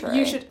 that's true.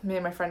 Me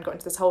and my friend got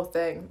into this whole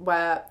thing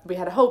where we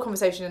had a whole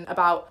conversation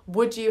about,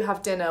 would you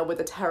have dinner with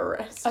a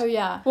terrorist? Oh,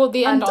 yeah. Well,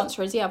 the end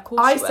answer is, yeah, of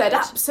course I you said,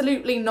 would.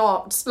 absolutely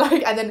not.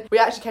 Like, and then we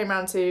actually came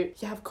around to,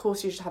 yeah, of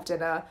course you should have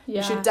dinner.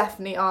 Yeah. You should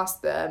definitely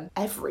ask them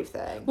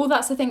everything. Well,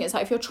 that's the thing. It's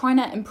like, if you're trying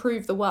to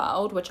improve the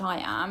world, which I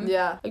am,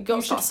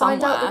 you should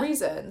find out the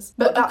reasons.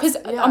 But because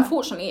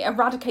unfortunately,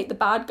 eradicate the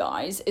bad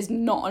guys is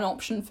not an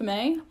option for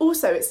me.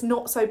 Also, it's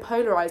not so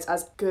polarised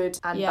as good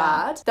and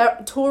bad.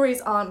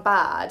 Tories aren't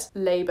bad,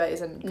 Labour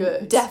isn't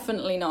good.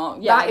 Definitely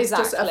not. Yeah, that is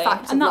just a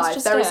fact of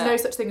life. There is no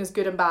such thing as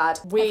good and bad.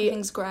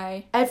 Everything's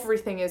grey.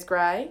 Everything is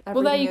grey.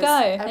 Well, there you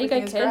go. There you go,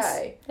 kids.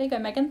 Grey. There you go,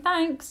 Megan.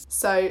 Thanks.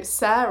 So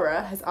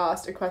Sarah has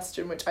asked a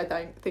question which I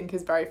think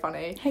is very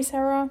funny. Hey,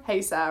 Sarah.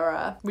 Hey,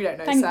 Sarah. We don't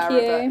know Thank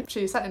Sarah, you. but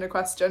she sent in a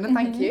question, and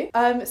thank you.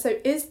 So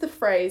is the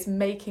phrase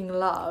making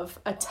love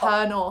a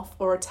turn off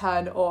or a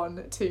turn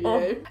on to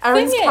you?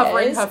 Erin's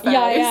covering her face.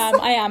 Yeah,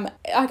 I am.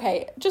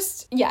 Okay,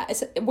 just,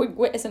 it's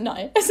a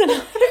no. It's a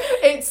no.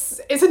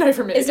 It's a no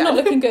from me. It's not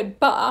looking good,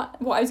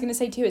 but what I was going to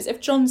say to you is, if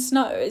Jon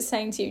Snow is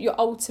saying to you, your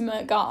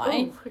ultimate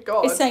guy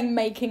is saying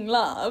making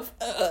love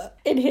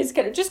in his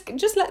kind of, just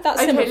let that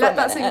simmer for a minute. Let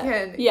that sink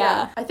in.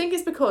 Yeah. I think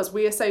it's because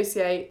we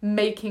associate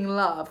making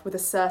love with a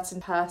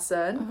certain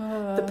person.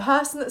 The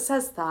person that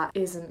says that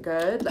isn't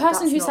good. The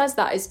person who says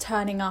that is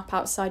turning up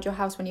outside your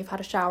house when you've had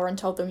a shower and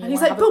told them you want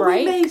to have a break.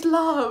 break. We made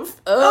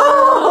love.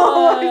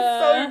 Oh,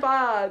 it's so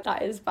bad.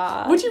 That is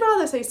bad. Would you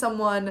rather say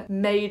someone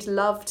made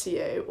love to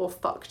you or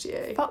fucked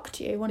you? Fucked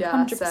you, 100%.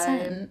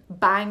 Yeah,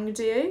 banged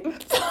you?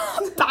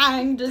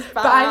 Banged is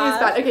bad. Bang is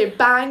bad. Okay,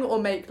 bang or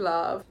make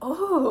love?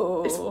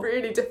 Oh. It's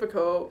really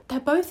difficult. They're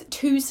both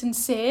too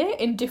sincere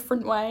in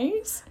different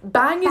ways.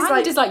 Banged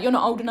is like you're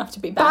not old enough to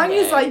be banging.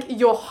 Bang is like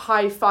you're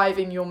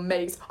high-fiving your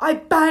mates. I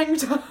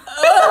banged her.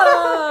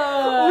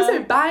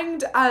 Also,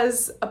 banged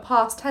as a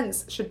past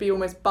tense should be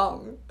almost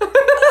bung.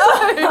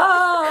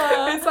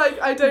 It's like,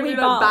 I don't really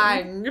like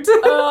banged.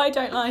 Oh, I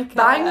don't like it.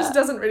 Banged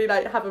doesn't really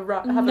like have a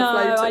flow to it. No,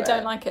 I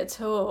don't like it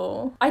at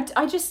all. I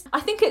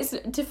think it's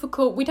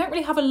difficult. We don't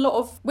have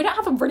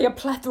a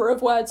plethora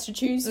of words to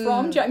choose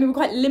from. Do you know what I mean? We're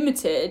quite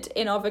limited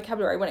in our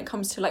vocabulary when it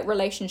comes to like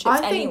relationships.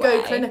 I think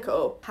go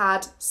clinical.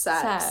 Had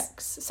sex.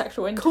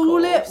 Sexual intercourse.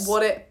 Call it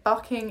what it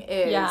fucking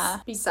is. Yeah,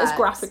 be as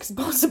graphic as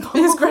possible.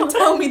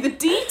 Tell me the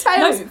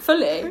details. No,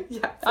 fully.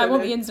 Yeah, fully. I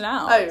want the ins and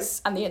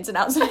outs. Oh. And the ins and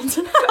outs and ins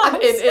and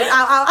outs. In,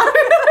 out.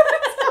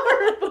 It's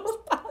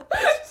horrible.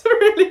 It's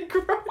really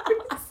gross.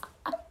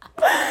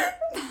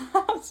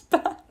 That's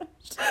bad.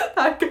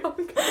 I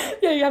can't.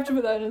 Yeah, you have to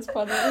put that in as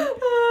funny. That's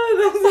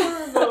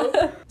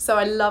horrible. So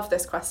I love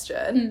this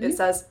question. It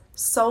says,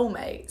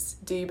 soulmates,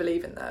 do you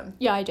believe in them?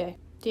 Yeah, I do.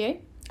 Do you?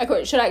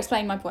 Okay, should I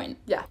explain my point?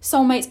 Yeah.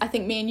 Soulmates, I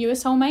think me and you are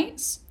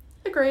soulmates.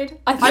 Agreed.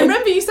 I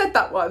remember you said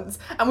that once,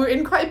 and we were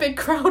in quite a big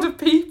crowd of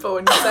people,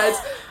 and you said,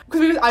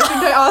 because I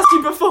think I asked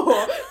you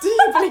before, do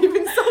you believe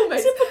in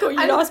soulmates? Typical,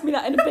 you'd ask me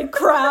that in a big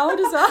crowd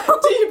as well.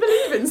 Do you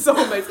believe in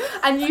soulmates?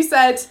 And you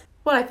said,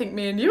 well, I think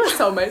me and you are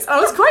soulmates. And I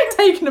was quite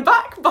taken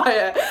aback by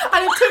it.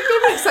 And it took me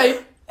a minute to say,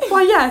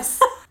 why, yes.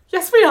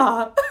 Yes, we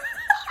are.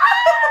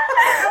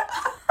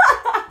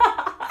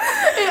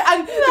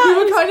 And we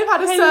were kind of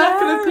had a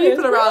circle of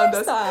people around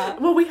us.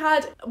 Well, we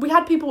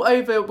had people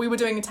over. We were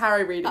doing a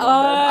tarot reading on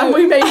them, and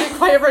we made it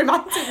quite a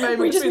romantic moment.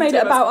 We just made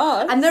it about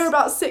us. And there were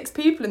about 6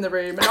 people in the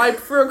room, and I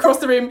threw across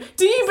the room,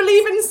 "Do you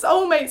believe in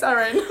soulmates,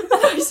 Erin?"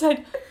 I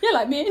said, "Yeah,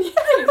 like me and you."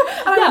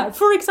 Yeah,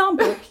 for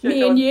example,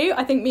 me and you.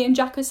 I think me and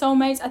Jack are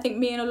soulmates. I think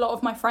me and a lot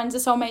of my friends are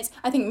soulmates.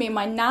 I think me and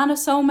my nan are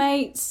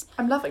soulmates.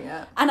 I'm loving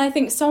it. And I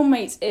think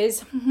soulmates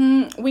is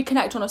we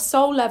connect on a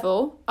soul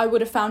level. I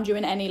would have found you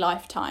in any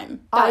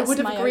lifetime. I would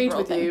have agreed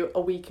with you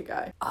a week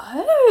ago.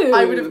 Oh.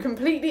 I would have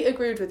completely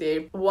agreed with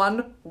you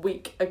 1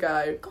 week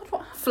ago. God,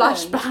 what happened?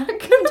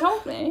 Flashback. You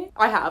told me.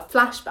 I have.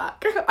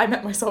 Flashback. I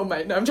met my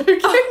soulmate. No, I'm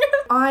joking.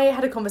 I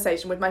had a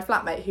conversation with my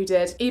flatmate who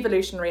did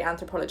evolutionary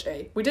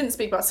anthropology. We didn't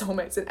speak about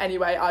soulmates in any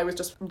way. I was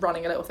just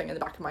running a little thing in the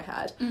back of my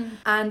head.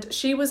 And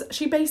she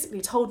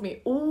basically told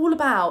me all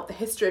about the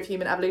history of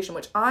human evolution,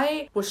 which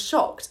I was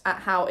shocked at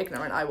how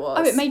ignorant I was.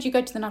 Oh, it made you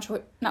go to the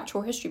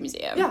Natural History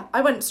Museum? Yeah,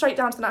 I went straight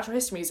down to the Natural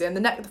History Museum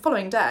the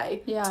following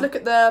day to look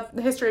at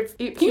the history of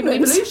human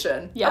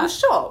evolution. Yeah. I was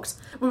shocked.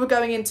 We were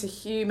going into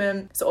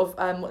human sort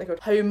of what they call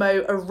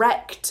Homo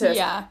erectus,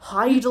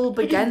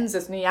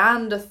 Heidelbergensis,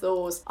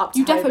 Neanderthals, up to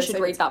you definitely should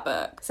read that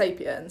book.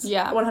 Sapiens.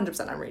 Yeah.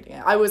 100% I'm reading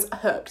it. I was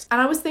hooked.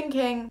 And I was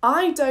thinking,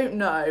 I don't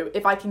know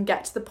if I can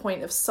get to the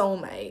point of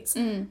soulmates.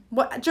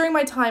 During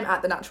my time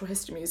at the Natural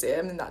History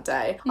Museum in that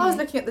day, I was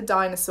looking at the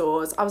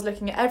dinosaurs, I was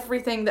looking at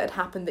everything that had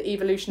happened, the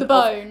evolution of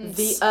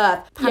the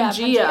Earth,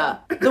 Pangea.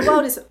 The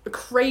world is a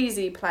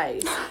crazy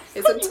place.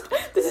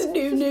 This is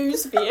new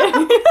news for you.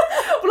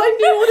 Well, I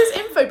knew all this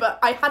info, but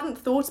I hadn't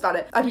thought about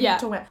it. I've been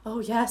talking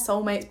about,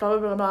 soulmates, blah,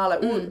 blah, blah, blah,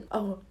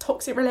 like,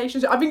 toxic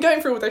relationship. I've been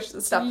going through all this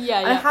stuff. And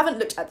I haven't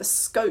looked at the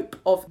scope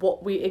of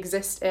what we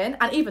exist in.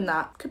 And even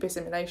that could be a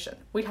simulation.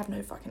 We have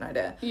no fucking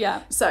idea.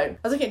 Yeah. So, I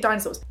was looking at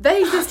dinosaurs.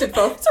 They existed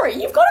for... Sorry,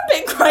 you've got a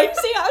bit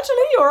crazy,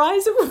 actually. Your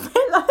eyes are a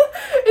bit like...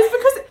 It's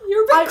because...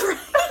 You're a bit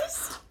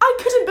crazy. I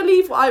couldn't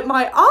believe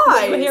my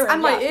eyes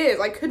and my ears.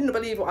 I couldn't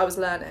believe what I was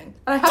learning.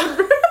 And I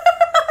haven't...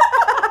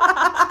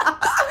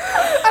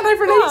 And I've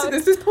related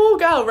this. This poor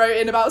girl wrote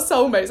in about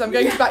soulmates. I'm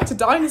going back to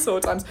dinosaur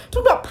times.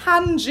 Talking about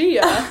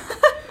Pangea.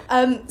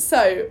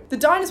 So, the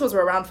dinosaurs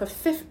were around for...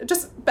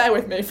 Just bear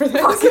with me for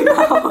this.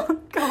 Oh,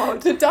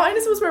 God. The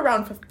dinosaurs were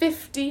around for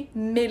 50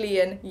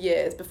 million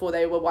years before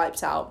they were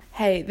wiped out.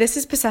 Hey, this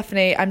is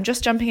Persephone. I'm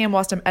just jumping in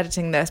whilst I'm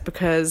editing this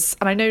because...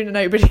 And I know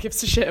nobody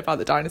gives a shit about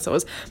the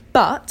dinosaurs,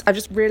 but I've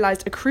just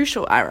realised a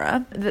crucial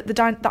error.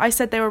 That I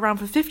said they were around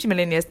for 50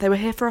 million years. They were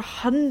here for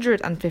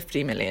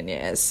 150 million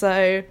years.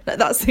 So,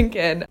 that's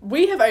thinking.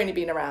 We have only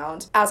been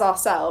around as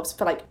ourselves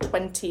for like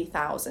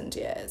 20,000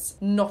 years.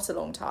 Not a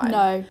long time.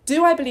 No.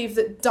 Do I believe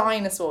that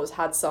dinosaurs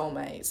had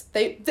soulmates?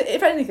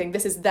 If anything,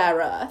 this is their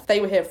Earth. They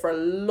were here for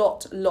a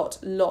lot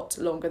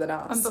longer than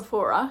us. And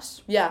before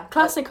us. Yeah.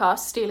 Classic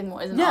us, stealing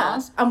what isn't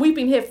ours. And we've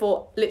been here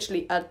for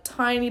literally a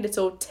tiny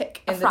little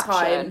tick in the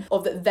time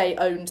of that they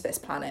owned this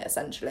planet,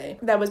 essentially.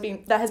 There has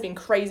been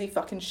crazy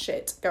fucking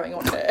shit going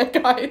on here,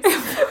 guys.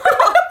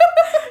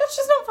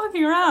 She's not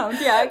fucking around.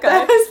 Yeah, okay.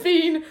 There has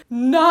been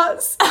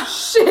nuts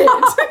shit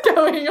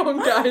going on,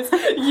 guys.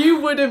 You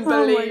wouldn't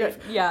believe.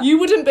 You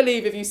wouldn't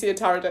believe if you see a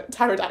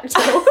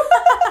pterodactyl.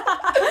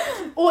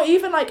 Or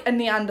even like a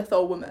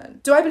Neanderthal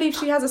woman. Do I believe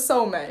she has a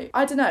soulmate?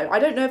 I don't know. I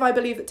don't know if I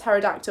believe that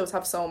pterodactyls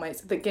have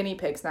soulmates, that guinea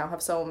pigs now have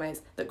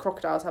soulmates, that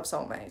crocodiles have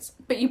soulmates.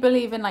 But you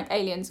believe in like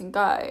aliens and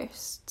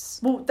ghosts.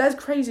 Well, there's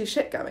crazy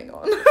shit going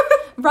on.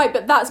 Right,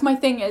 but that's my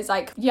thing is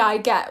like, yeah, I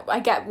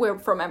get we're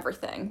from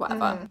everything,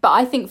 whatever. But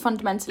I think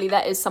fundamentally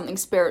there is something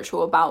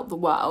spiritual about the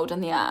world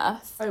and the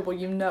earth. Oh,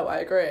 well, I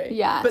agree.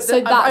 Yeah, but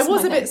so I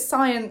was a bit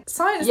science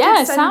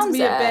did send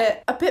me a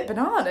bit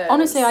bananas.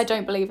 Honestly, I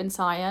don't believe in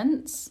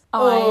science.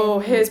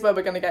 Here's where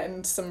we're going to get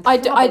into some I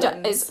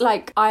don't, it's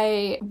like,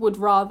 I would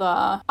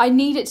rather, I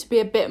need it to be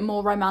a bit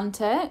more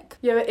romantic.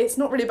 Yeah, but it's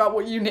not really about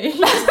what you need.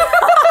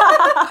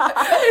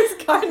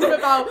 It's kind of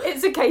about...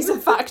 It's a case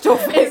of fact or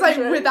fiction. It's like,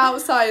 without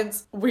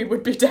science, we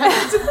would be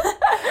dead.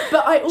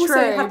 But I also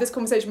have this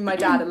conversation with my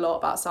dad a lot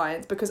about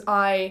science because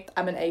I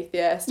am an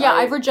atheist. Yeah,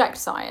 I reject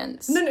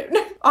science. No,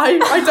 I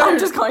don't. I'm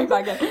just going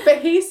back in. But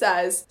he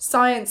says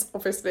science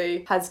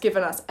obviously has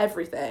given us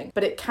everything,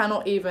 but it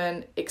cannot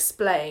even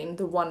explain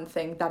the one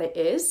thing that it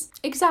is.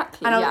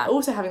 Exactly, And I was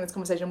also having this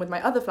conversation with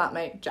my other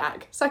flatmate,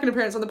 Jack. Second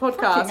appearance on the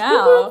podcast. Fucking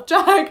hell.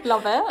 Jack.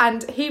 Love it.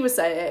 And he was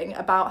saying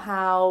about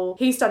how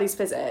he studied studies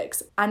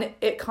physics, and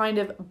it kind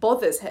of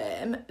bothers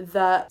him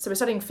that, so we're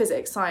studying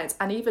physics, science,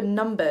 and even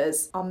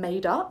numbers are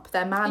made up,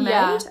 they're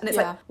man-made, and it's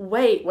like,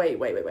 wait.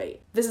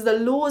 This is the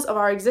laws of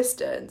our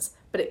existence,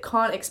 but it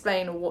can't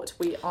explain what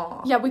we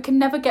are. Yeah, we can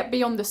never get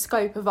beyond the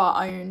scope of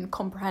our own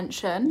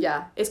comprehension.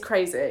 Yeah, it's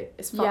crazy.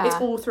 It's fun. Yeah. It's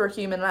all through a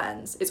human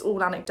lens. It's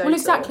all anecdotal. Well,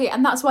 exactly,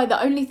 and that's why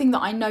the only thing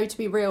that I know to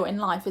be real in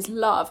life is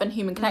love and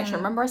human connection.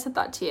 Remember I said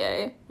that to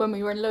you when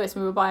we were in Lewis,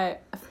 we were by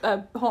a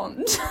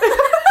pond.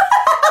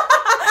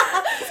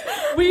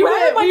 We were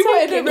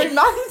in a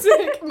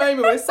romantic moment.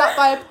 We were sat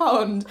by a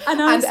pond,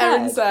 and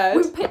Erin said,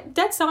 we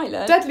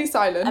were deadly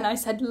silent, and I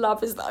said,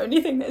 love is the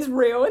only thing that is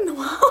real in the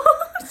world.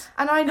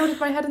 And I nodded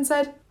my head and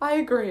said, I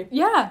agree.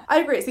 Yeah. I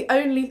agree. It's the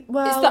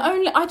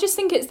only, I just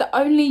think it's the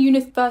only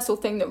universal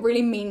thing that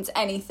really means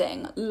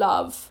anything.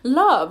 Love.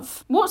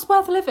 What's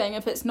worth living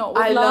if it's not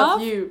with love? I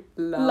love you.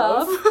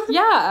 Love.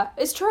 Yeah,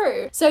 it's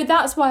true. So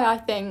that's why I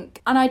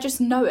think, and I just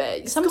know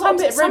it.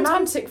 Sometimes it's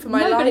romantic for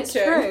my liking. But it's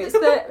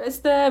true. It's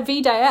the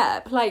V-Day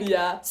ep. Like,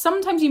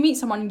 sometimes you meet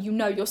someone and you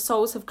know your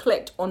souls have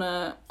clicked on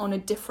a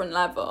different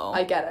level.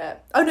 I get it.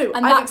 Oh no,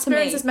 and I've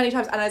experienced this many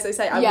times, and as I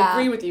say, I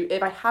would agree with you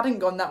if I hadn't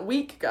gone that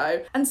week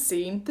ago and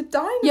seen the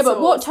dinosaurs. Yeah,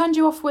 but what turned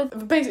you off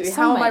with basically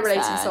how am I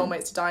relating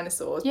soulmates to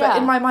dinosaurs? Yeah. But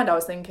in my mind I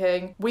was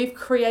thinking, we've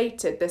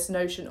created this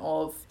notion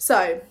of,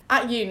 so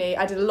at uni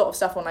I did a lot of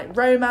stuff on like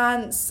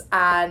romance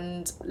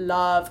and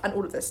love and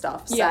all of this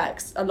stuff,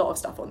 sex, a lot of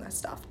stuff on this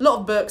stuff, a lot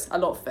of books, a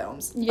lot of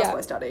films. That's what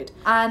I studied.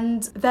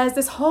 And there's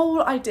this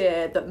whole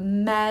idea that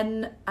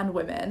men and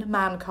women,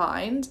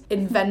 mankind,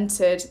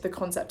 invented the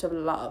concept of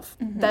love.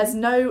 There's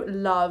no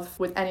love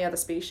with any other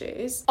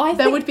species.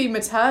 There would be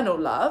maternal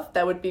love,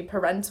 there would be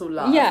parental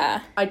love.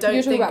 Yeah. I don't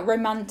You're think talking about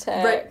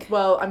romantic.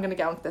 Well, I'm going to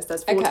get onto this.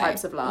 There's 4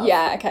 types of love.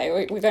 Yeah,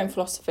 okay. We're going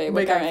philosophy.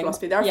 We're going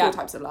philosophy. There are 4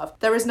 types of love.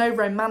 There is no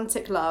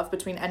romantic love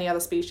between any other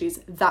species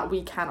that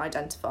we can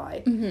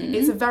identify.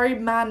 It's a very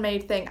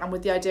man-made thing, and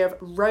with the idea of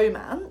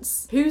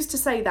romance, who's to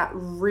say that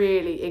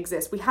really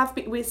exists?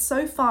 We're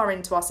so far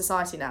into our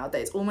society now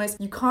that it's almost,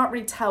 you can't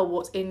really tell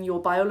what's in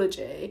your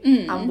biology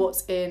and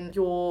what's in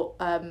your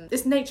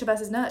it's nature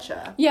versus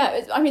nurture.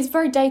 Yeah, I mean, it's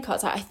very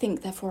Descartes. Like, I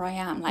think, therefore I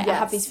am. Like, I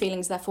have these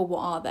feelings, therefore what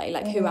are they?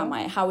 Like, who am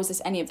I? How is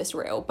this, any of this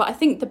real? But I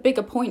think the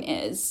bigger point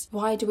is,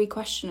 why do we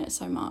question it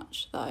so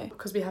much, though?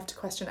 Because we have to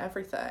question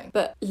everything.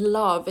 But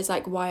love is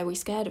like, why are we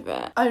scared of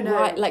it? Oh no.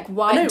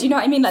 Why? Do you know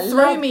what I mean? Like,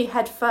 throw me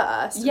head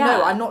first. Yeah.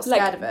 No, I'm not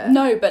scared of it.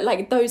 No, but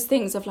like those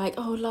things of like,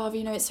 oh, love,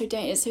 you know, it's so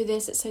dainty, it's so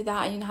this, it's so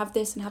that, and you have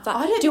this and have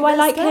that. Do I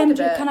like him?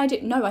 Can I do?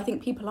 No, I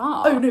think people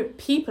are. Oh no,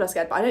 people are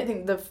scared, but I don't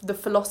think the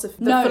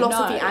philosophy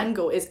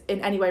angle is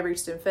in any way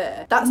rooted in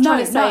fear. That's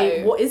trying to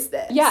say, what is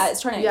this? Yeah,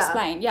 it's trying to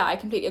explain. Yeah, I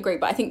completely agree.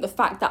 But I think the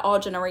fact that our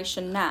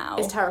generation now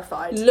is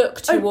terrified,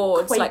 look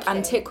towards like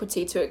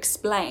antiquity to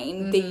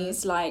explain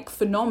these like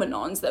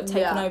phenomenons that have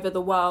taken over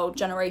the world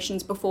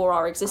generations before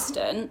our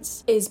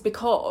existence, is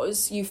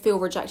because you feel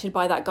rejected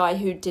by that guy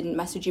who didn't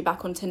message you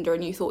back on Tinder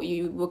and you thought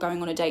you were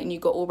going on a date and you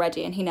got all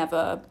ready and he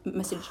never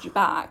messaged you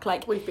back.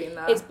 Like, we've been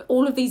there. It's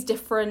all of these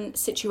different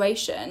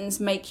situations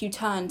make you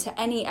turn to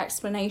any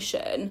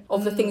explanation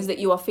of the things that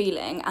you are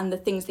feeling and the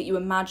things that you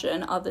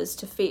imagine others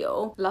to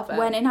feel. Love it.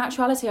 When in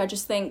actuality, I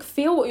just think,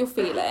 feel what you're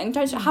feeling.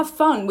 Don't have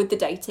fun with the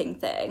dating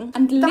thing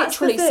and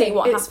literally see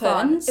what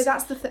happens.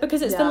 That's the thing.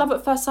 Because it's the love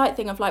at first sight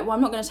thing of like, well,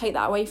 I'm not going to take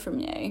that away from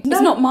you. No.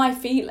 It's not my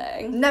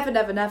feeling.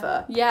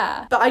 Never.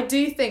 Yeah. But I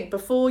do think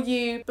before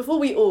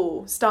we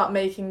all start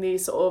making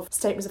these sort of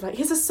statements of like,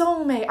 here's a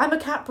soulmate, I'm a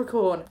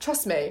Capricorn.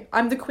 Trust me,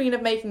 I'm the queen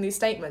of making these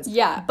statements.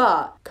 Yeah.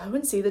 But go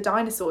and see the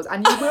dinosaurs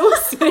and you will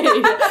see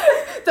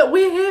that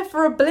we're here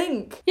for a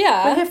blink.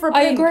 Yeah. We're here for a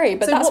blink. I agree,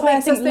 but so that's why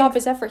I think love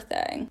is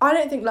everything. I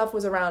don't think love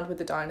was around with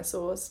the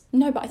dinosaurs.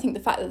 No, but I think the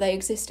fact that they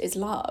exist is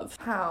love.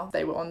 How?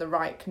 They were on the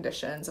right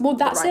conditions. Well,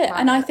 that's it.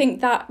 And I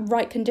think that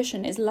right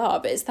condition is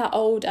love. It's that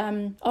old,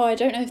 I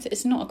don't know if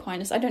it's not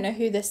Aquinas. I don't know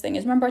who this thing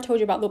is. Remember I told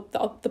you about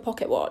the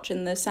pocket watch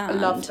in the sand?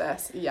 I love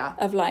this, yeah.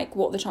 Of like,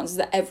 what the chances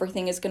that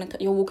everything is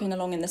you're walking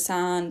along in the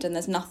sand and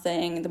there's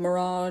nothing, the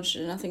mirage,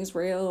 nothing's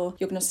real,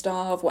 you're going to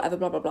starve, whatever,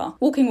 blah, blah, blah.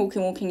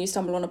 Walking, you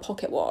stumble on a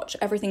pocket watch.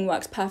 Everything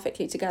works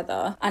perfectly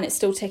together and it's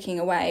still ticking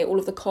away. All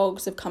of the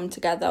cogs have come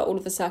together, all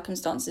of the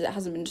circumstances, it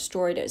hasn't been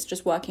destroyed, it's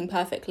just working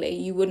perfectly.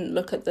 You wouldn't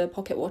look at the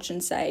pocket watch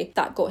and say,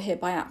 that got here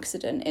by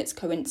accident, it's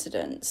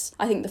coincidence.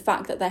 I think the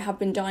fact that there have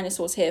been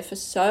dinosaurs here for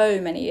so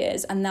many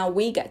years and now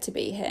we get to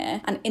be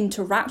here and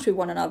interact with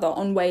one another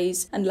on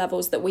ways and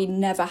levels that we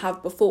never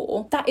have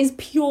before, that is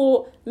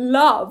pure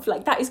love.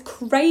 Like, that is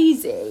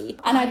crazy.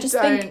 And I just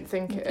don't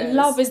think it is.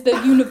 Love is the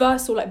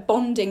universal like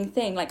bonding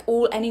thing. Like,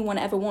 all anyone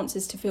ever wants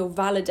is to feel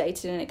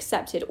validated and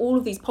accepted. All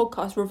of these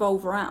podcasts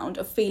revolve around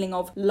a feeling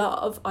of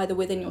love, either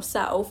within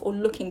yourself or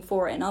looking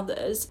for it in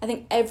others. I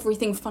think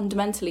everything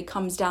fundamentally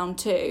comes down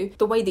to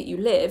the way that you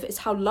live is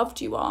how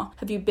loved you are.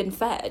 Have you been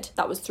fed?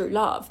 That was through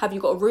love. Have you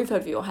got a roof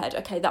over your head?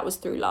 Okay, that was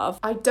through love.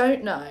 I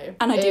don't know.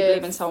 And I do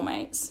believe in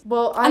soulmates.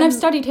 Well, and I've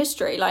studied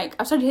history. Like,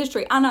 I've studied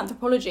history and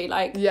anthropology.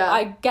 Like, yeah.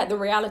 I get the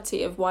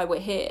reality of why we're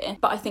here.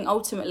 But I think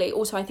ultimately,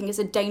 also, I think it's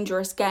a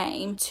dangerous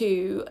game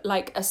to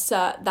like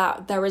assert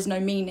that there there is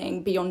no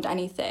meaning beyond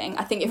anything.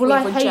 I think if we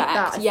reject... hate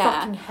that. I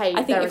fucking hate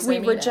I think there if is we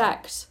no meaning.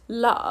 reject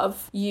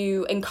love,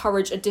 you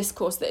encourage a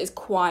discourse that is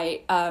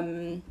quite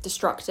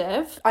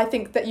destructive. I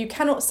think that you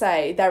cannot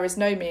say there is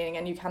no meaning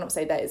and you cannot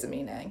say there is a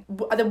meaning.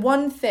 The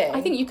one thing...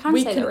 I think you can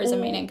say there is a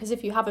meaning, because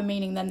if you have a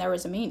meaning, then there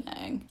is a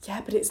meaning.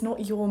 Yeah, but it's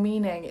not your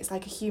meaning. It's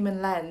like a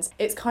human lens.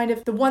 It's kind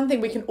of... The one thing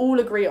we can all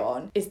agree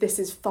on is this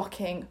is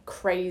fucking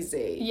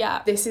crazy.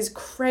 Yeah. This is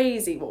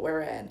crazy what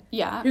we're in.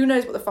 Yeah. Who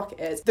knows what the fuck it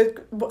is?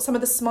 Some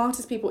of the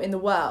smartest people in the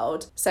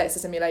world say it's a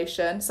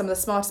simulation. Some of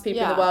the smartest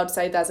people in the world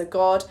say there's a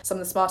god. Some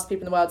of the smartest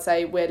people in the world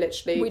say we're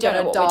literally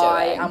gonna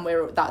die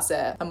and that's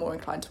it. I'm more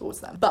inclined towards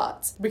them.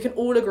 But we can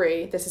all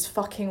agree this is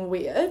fucking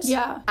weird.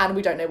 Yeah. And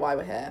we don't know why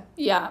we're here.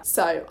 Yeah.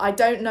 So I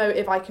don't know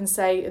if I can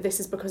say this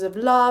is because of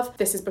love,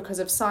 this is because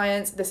of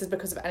science, this is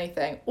because of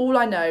anything. All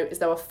I know is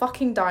there were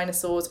fucking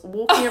dinosaurs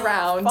walking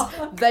around.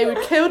 They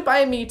were killed by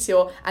a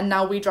meteor, and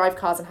now we drive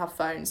cars and have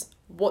phones.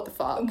 What the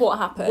fuck? What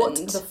happened? What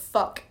the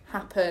fuck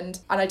happened?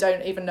 And I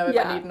don't even know if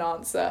I need an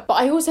answer. But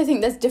I also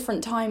think there's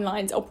different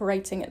timelines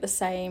operating at the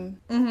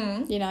same,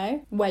 you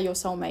know, where your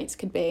soulmates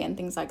could be and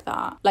things like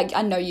that. Like,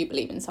 I know you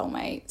believe in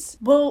soulmates.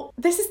 Well,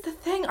 this is the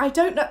thing. I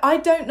don't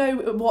know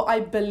what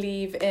I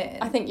believe in.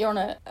 I think you're on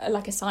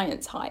a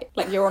science hype.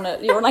 Like, you're on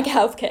like a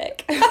health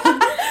kick.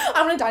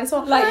 I'm on a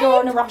dinosaur. Like, you're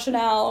on a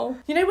rationale.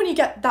 You know when you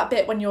get that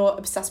bit when you're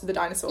obsessed with a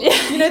dinosaur?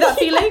 Yeah. You know that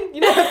feeling?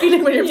 You know that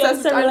feeling when you're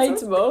obsessed with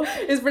dinosaurs? Relatable.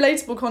 It's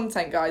relatable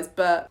content, guys.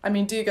 But, I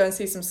mean, do go and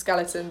see some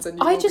skeletons and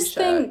you I just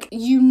think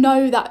you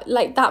know that,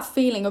 like, that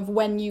feeling of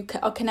when you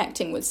are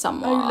connecting with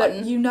someone. Oh,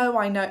 look, you know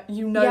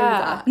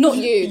that. Not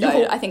you,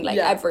 though. I think, like,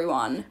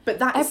 everyone.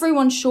 But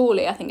everyone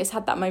surely, I think, has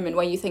had that moment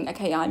where you think,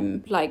 okay,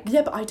 I'm, like...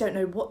 Yeah, but I don't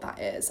know what that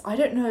is. I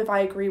don't know if I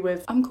agree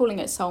with... I'm calling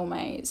it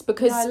soulmates,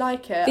 because... Yeah, I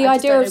like it. The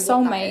idea of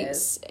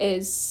soulmates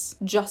is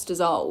just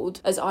as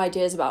old as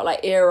ideas about,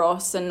 like,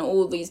 Eros and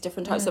all these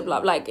different types of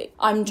love. Like,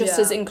 I'm just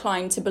as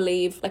inclined to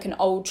believe, like, an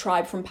old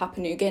tribe from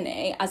Papua New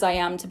Guinea as I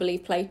am to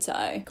believe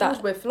Plato.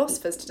 God, we're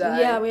philosophers today.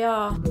 Yeah, we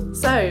are.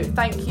 So,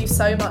 thank you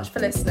so much for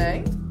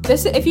listening.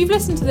 If you've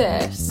listened to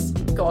this,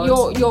 God.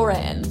 you're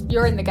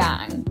in the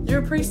gang.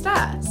 You're a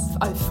priestess.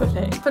 I'm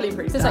fully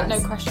priestess. There's like no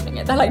questioning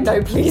it. They're like,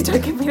 no, please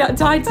don't give me that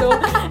title.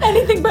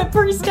 Anything but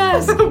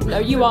priestess. No,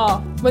 you are,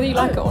 whether you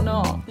like it or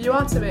not. You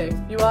are to me.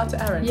 You are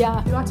to Erin.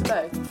 Yeah. You are to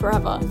both.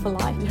 Forever, for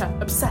life. Yeah,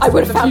 obsessed. I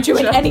would have with found the you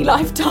in future. any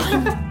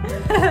lifetime.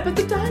 But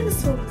the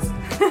dinosaurs.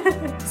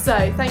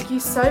 So, thank you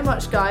so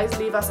much, guys.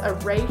 Leave us a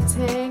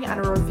rating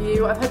and a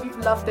review. I hope you've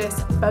loved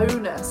this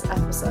bonus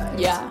episode.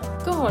 Yeah.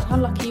 God, how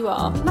lucky you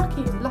are.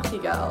 Lucky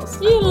girls.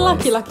 You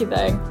lucky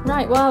thing.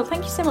 Right, well,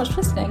 thank you so much for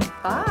listening.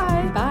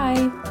 Bye.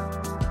 Bye.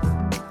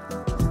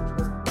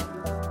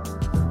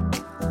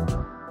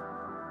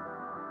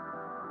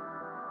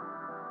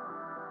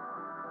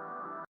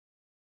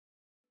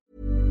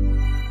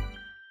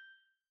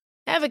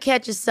 Ever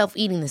catch yourself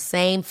eating the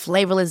same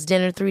flavorless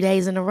dinner 3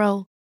 days in a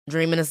row?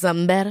 Dreaming of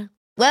something better?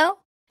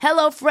 Well,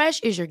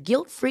 HelloFresh is your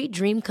guilt-free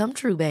dream come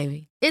true,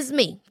 baby. It's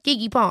me,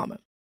 Keke Palmer.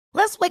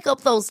 Let's wake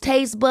up those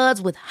taste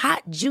buds with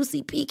hot,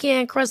 juicy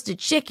pecan-crusted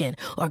chicken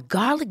or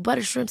garlic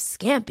butter shrimp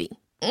scampi.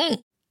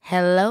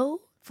 Hello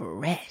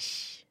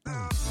Fresh.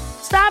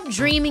 Stop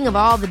dreaming of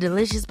all the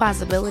delicious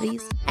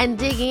possibilities and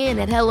dig in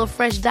at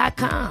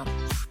HelloFresh.com.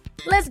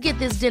 Let's get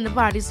this dinner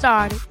party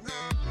started.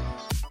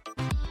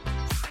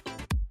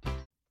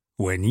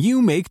 When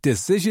you make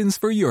decisions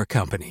for your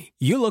company,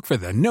 you look for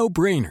the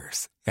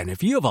no-brainers. And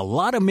if you have a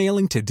lot of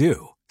mailing to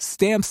do,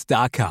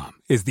 Stamps.com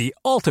is the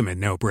ultimate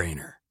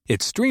no-brainer.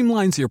 It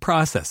streamlines your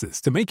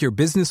processes to make your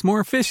business more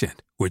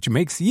efficient, which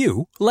makes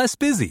you less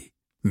busy.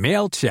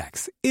 Mail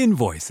checks,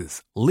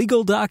 invoices,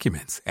 legal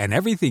documents, and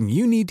everything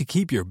you need to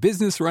keep your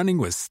business running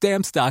with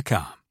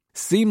Stamps.com.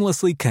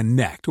 Seamlessly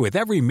connect with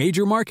every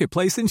major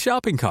marketplace and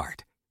shopping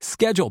cart.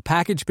 Schedule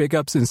package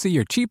pickups and see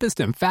your cheapest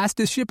and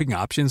fastest shipping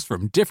options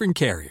from different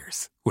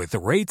carriers, with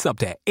rates up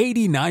to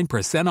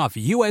 89% off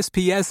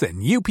USPS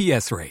and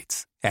UPS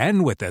rates.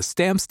 And with the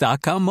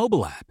Stamps.com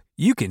mobile app,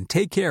 you can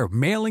take care of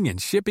mailing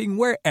and shipping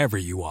wherever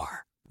you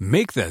are.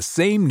 Make the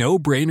same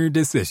no-brainer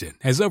decision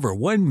as over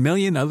 1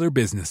 million other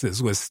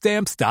businesses with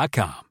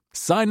Stamps.com.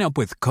 Sign up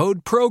with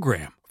code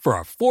PROGRAM for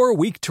a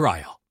 4-week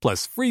trial,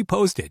 plus free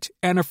postage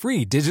and a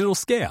free digital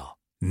scale.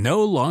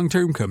 No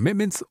long-term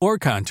commitments or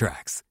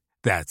contracts.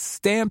 That's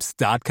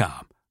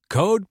Stamps.com.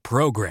 Code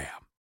PROGRAM.